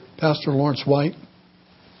Pastor Lawrence White.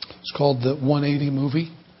 It's called The 180 Movie.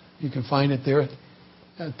 You can find it there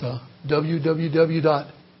at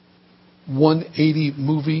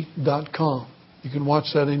www.180movie.com. You can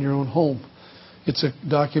watch that in your own home. It's a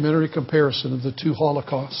documentary comparison of the two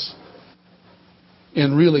Holocausts.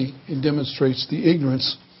 And really, it demonstrates the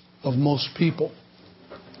ignorance of most people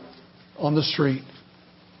on the street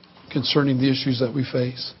concerning the issues that we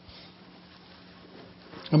face.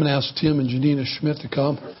 I'm going to ask Tim and Janina Schmidt to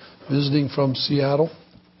come, visiting from Seattle,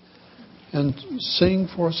 and sing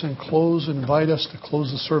for us and invite us to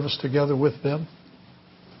close the service together with them.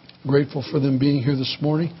 Grateful for them being here this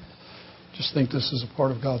morning. Just think this is a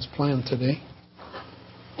part of God's plan today.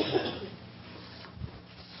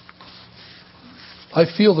 I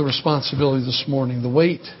feel the responsibility this morning, the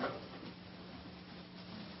weight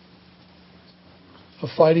of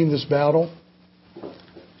fighting this battle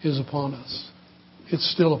is upon us. It's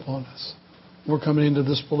still upon us. We're coming into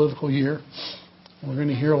this political year. We're going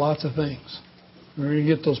to hear lots of things. We're going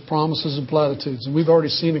to get those promises and platitudes. And we've already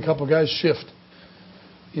seen a couple of guys shift.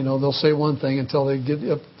 You know, they'll say one thing until they get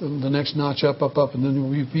up the next notch up, and then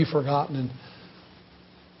we'll be forgotten. And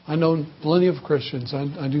I know plenty of Christians,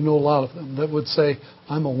 I do know a lot of them, that would say,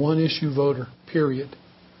 I'm a one-issue voter, period.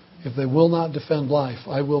 If they will not defend life,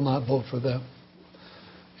 I will not vote for them.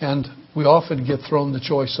 And we often get thrown the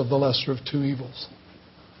choice of the lesser of two evils.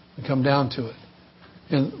 We come down to it.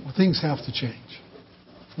 And things have to change.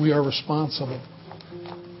 We are responsible.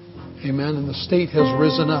 Amen. And the state has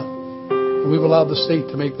risen up. And we've allowed the state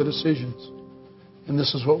to make the decisions. And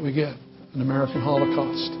this is what we get, an American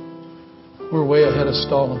Holocaust. We're way ahead of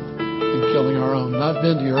Stalin in killing our own. And I've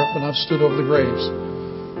been to Europe and I've stood over the graves.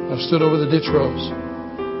 I've stood over the ditch rows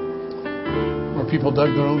where people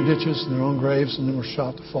dug their own ditches and their own graves and then were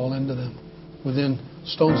shot to fall into them within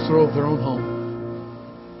stone's throw of their own home.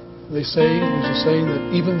 There's a saying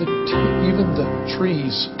that even the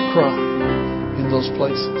trees cry in those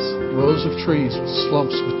places. Rows of trees with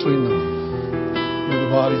slumps between them where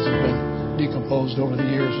the bodies have been decomposed over the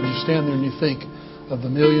years. And you stand there and you think of the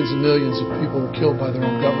millions and millions of people who were killed by their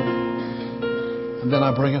own government. And then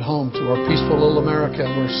I bring it home to our peaceful little America,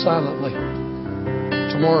 where silently,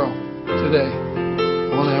 today,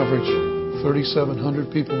 on average, 3,700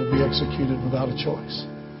 people will be executed without a choice.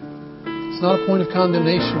 It's not a point of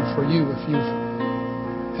condemnation for you if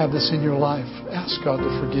you've had this in your life. Ask God to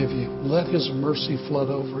forgive you. Let His mercy flood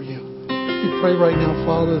over you. You pray right now,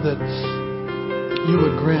 Father, that you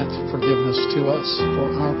would grant forgiveness to us for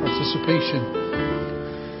our participation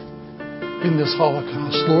in this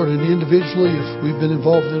Holocaust. Lord, and individually, if we've been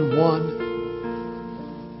involved in one,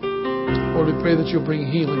 Lord, we pray that you'll bring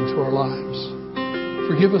healing to our lives.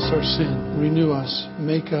 Forgive us our sin. Renew us.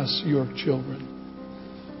 Make us your children.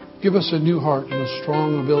 Give us a new heart and a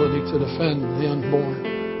strong ability to defend the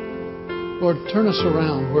unborn. Lord, turn us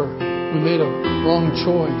around where we made a wrong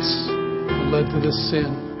choice that led to this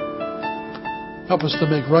sin. Help us to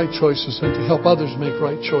make right choices and to help others make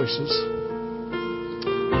right choices.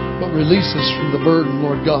 But release us from the burden,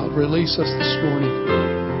 Lord God. Release us this morning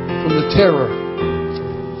from the terror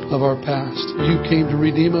of our past. You came to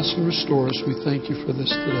redeem us and restore us. We thank you for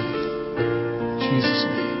this today. In Jesus'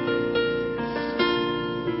 name.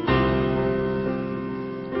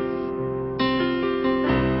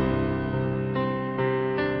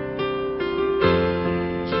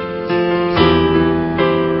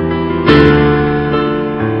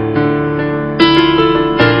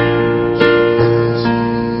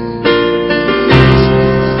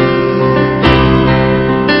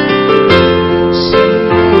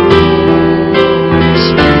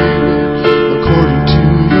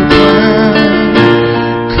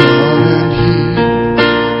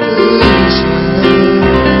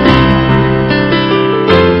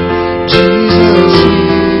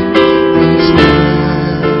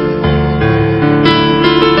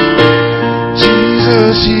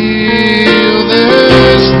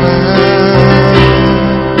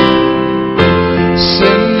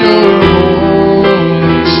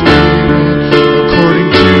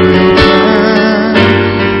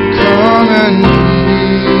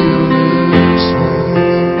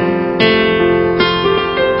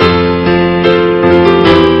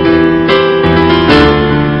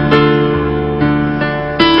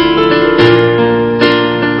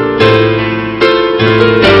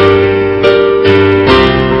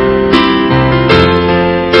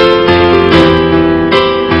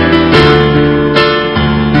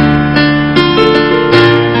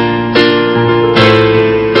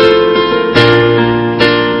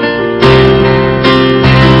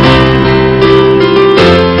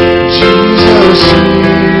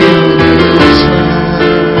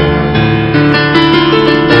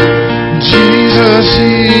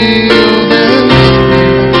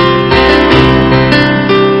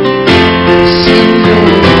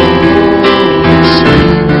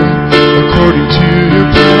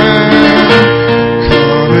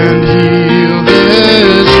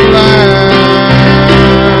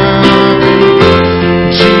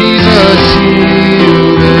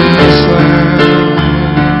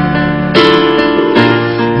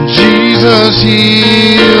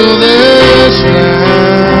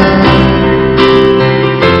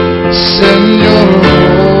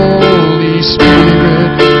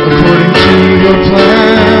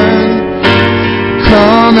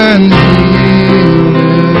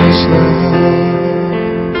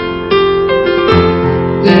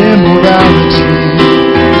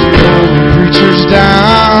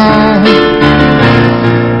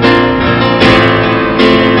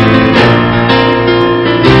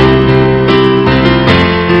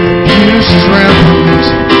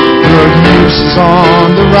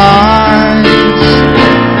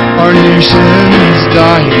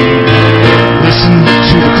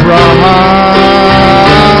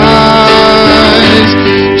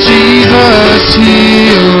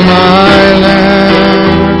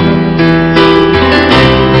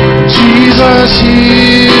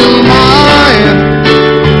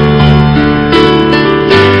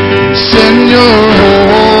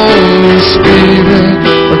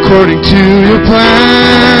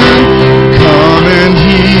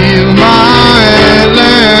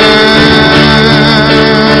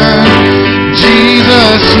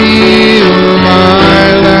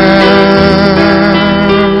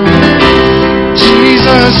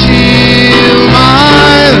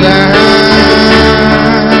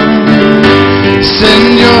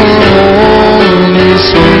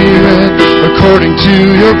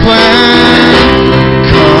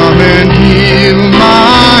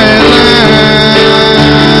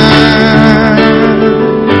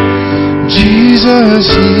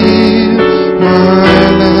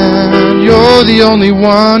 The only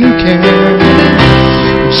one who can.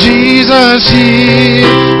 Jesus, heal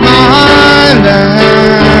my land.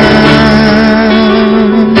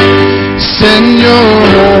 Send your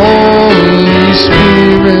Holy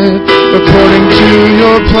Spirit according to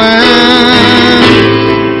your plan.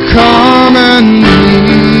 Come and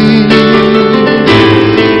heal.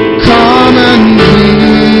 Come and heal.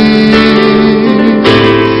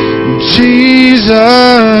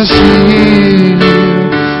 Jesus, heal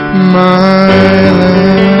my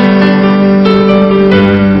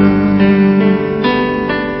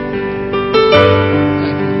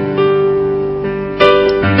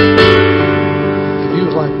If you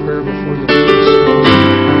would like prayer before the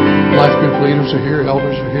life group leaders are here,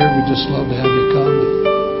 elders are here, we'd just love to have you come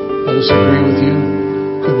and let us agree with you.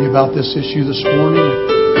 Could be about this issue this morning.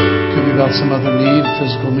 Could be about some other need,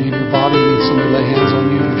 physical need in your body. You need somebody to lay hands on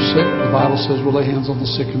you if you're sick. The Bible says we'll lay hands on the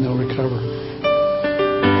sick and they'll recover.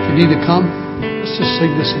 If you need to come, let's just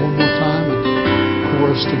sing this one more time and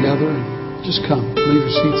chorus together. And just come. Leave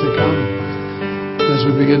your seats and come. As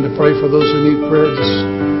we begin to pray for those who need prayer,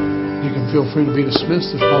 you can feel free to be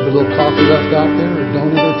dismissed. There's probably a little coffee left out there, or a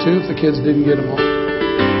donut or two if the kids didn't get them all.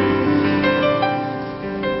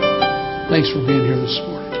 Thanks for being here this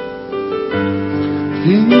morning.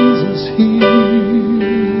 Jesus, heal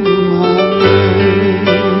my land.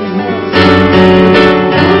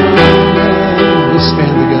 Let's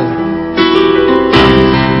stand together.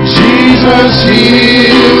 Jesus,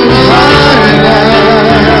 heal my land.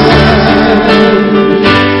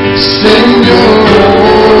 Send your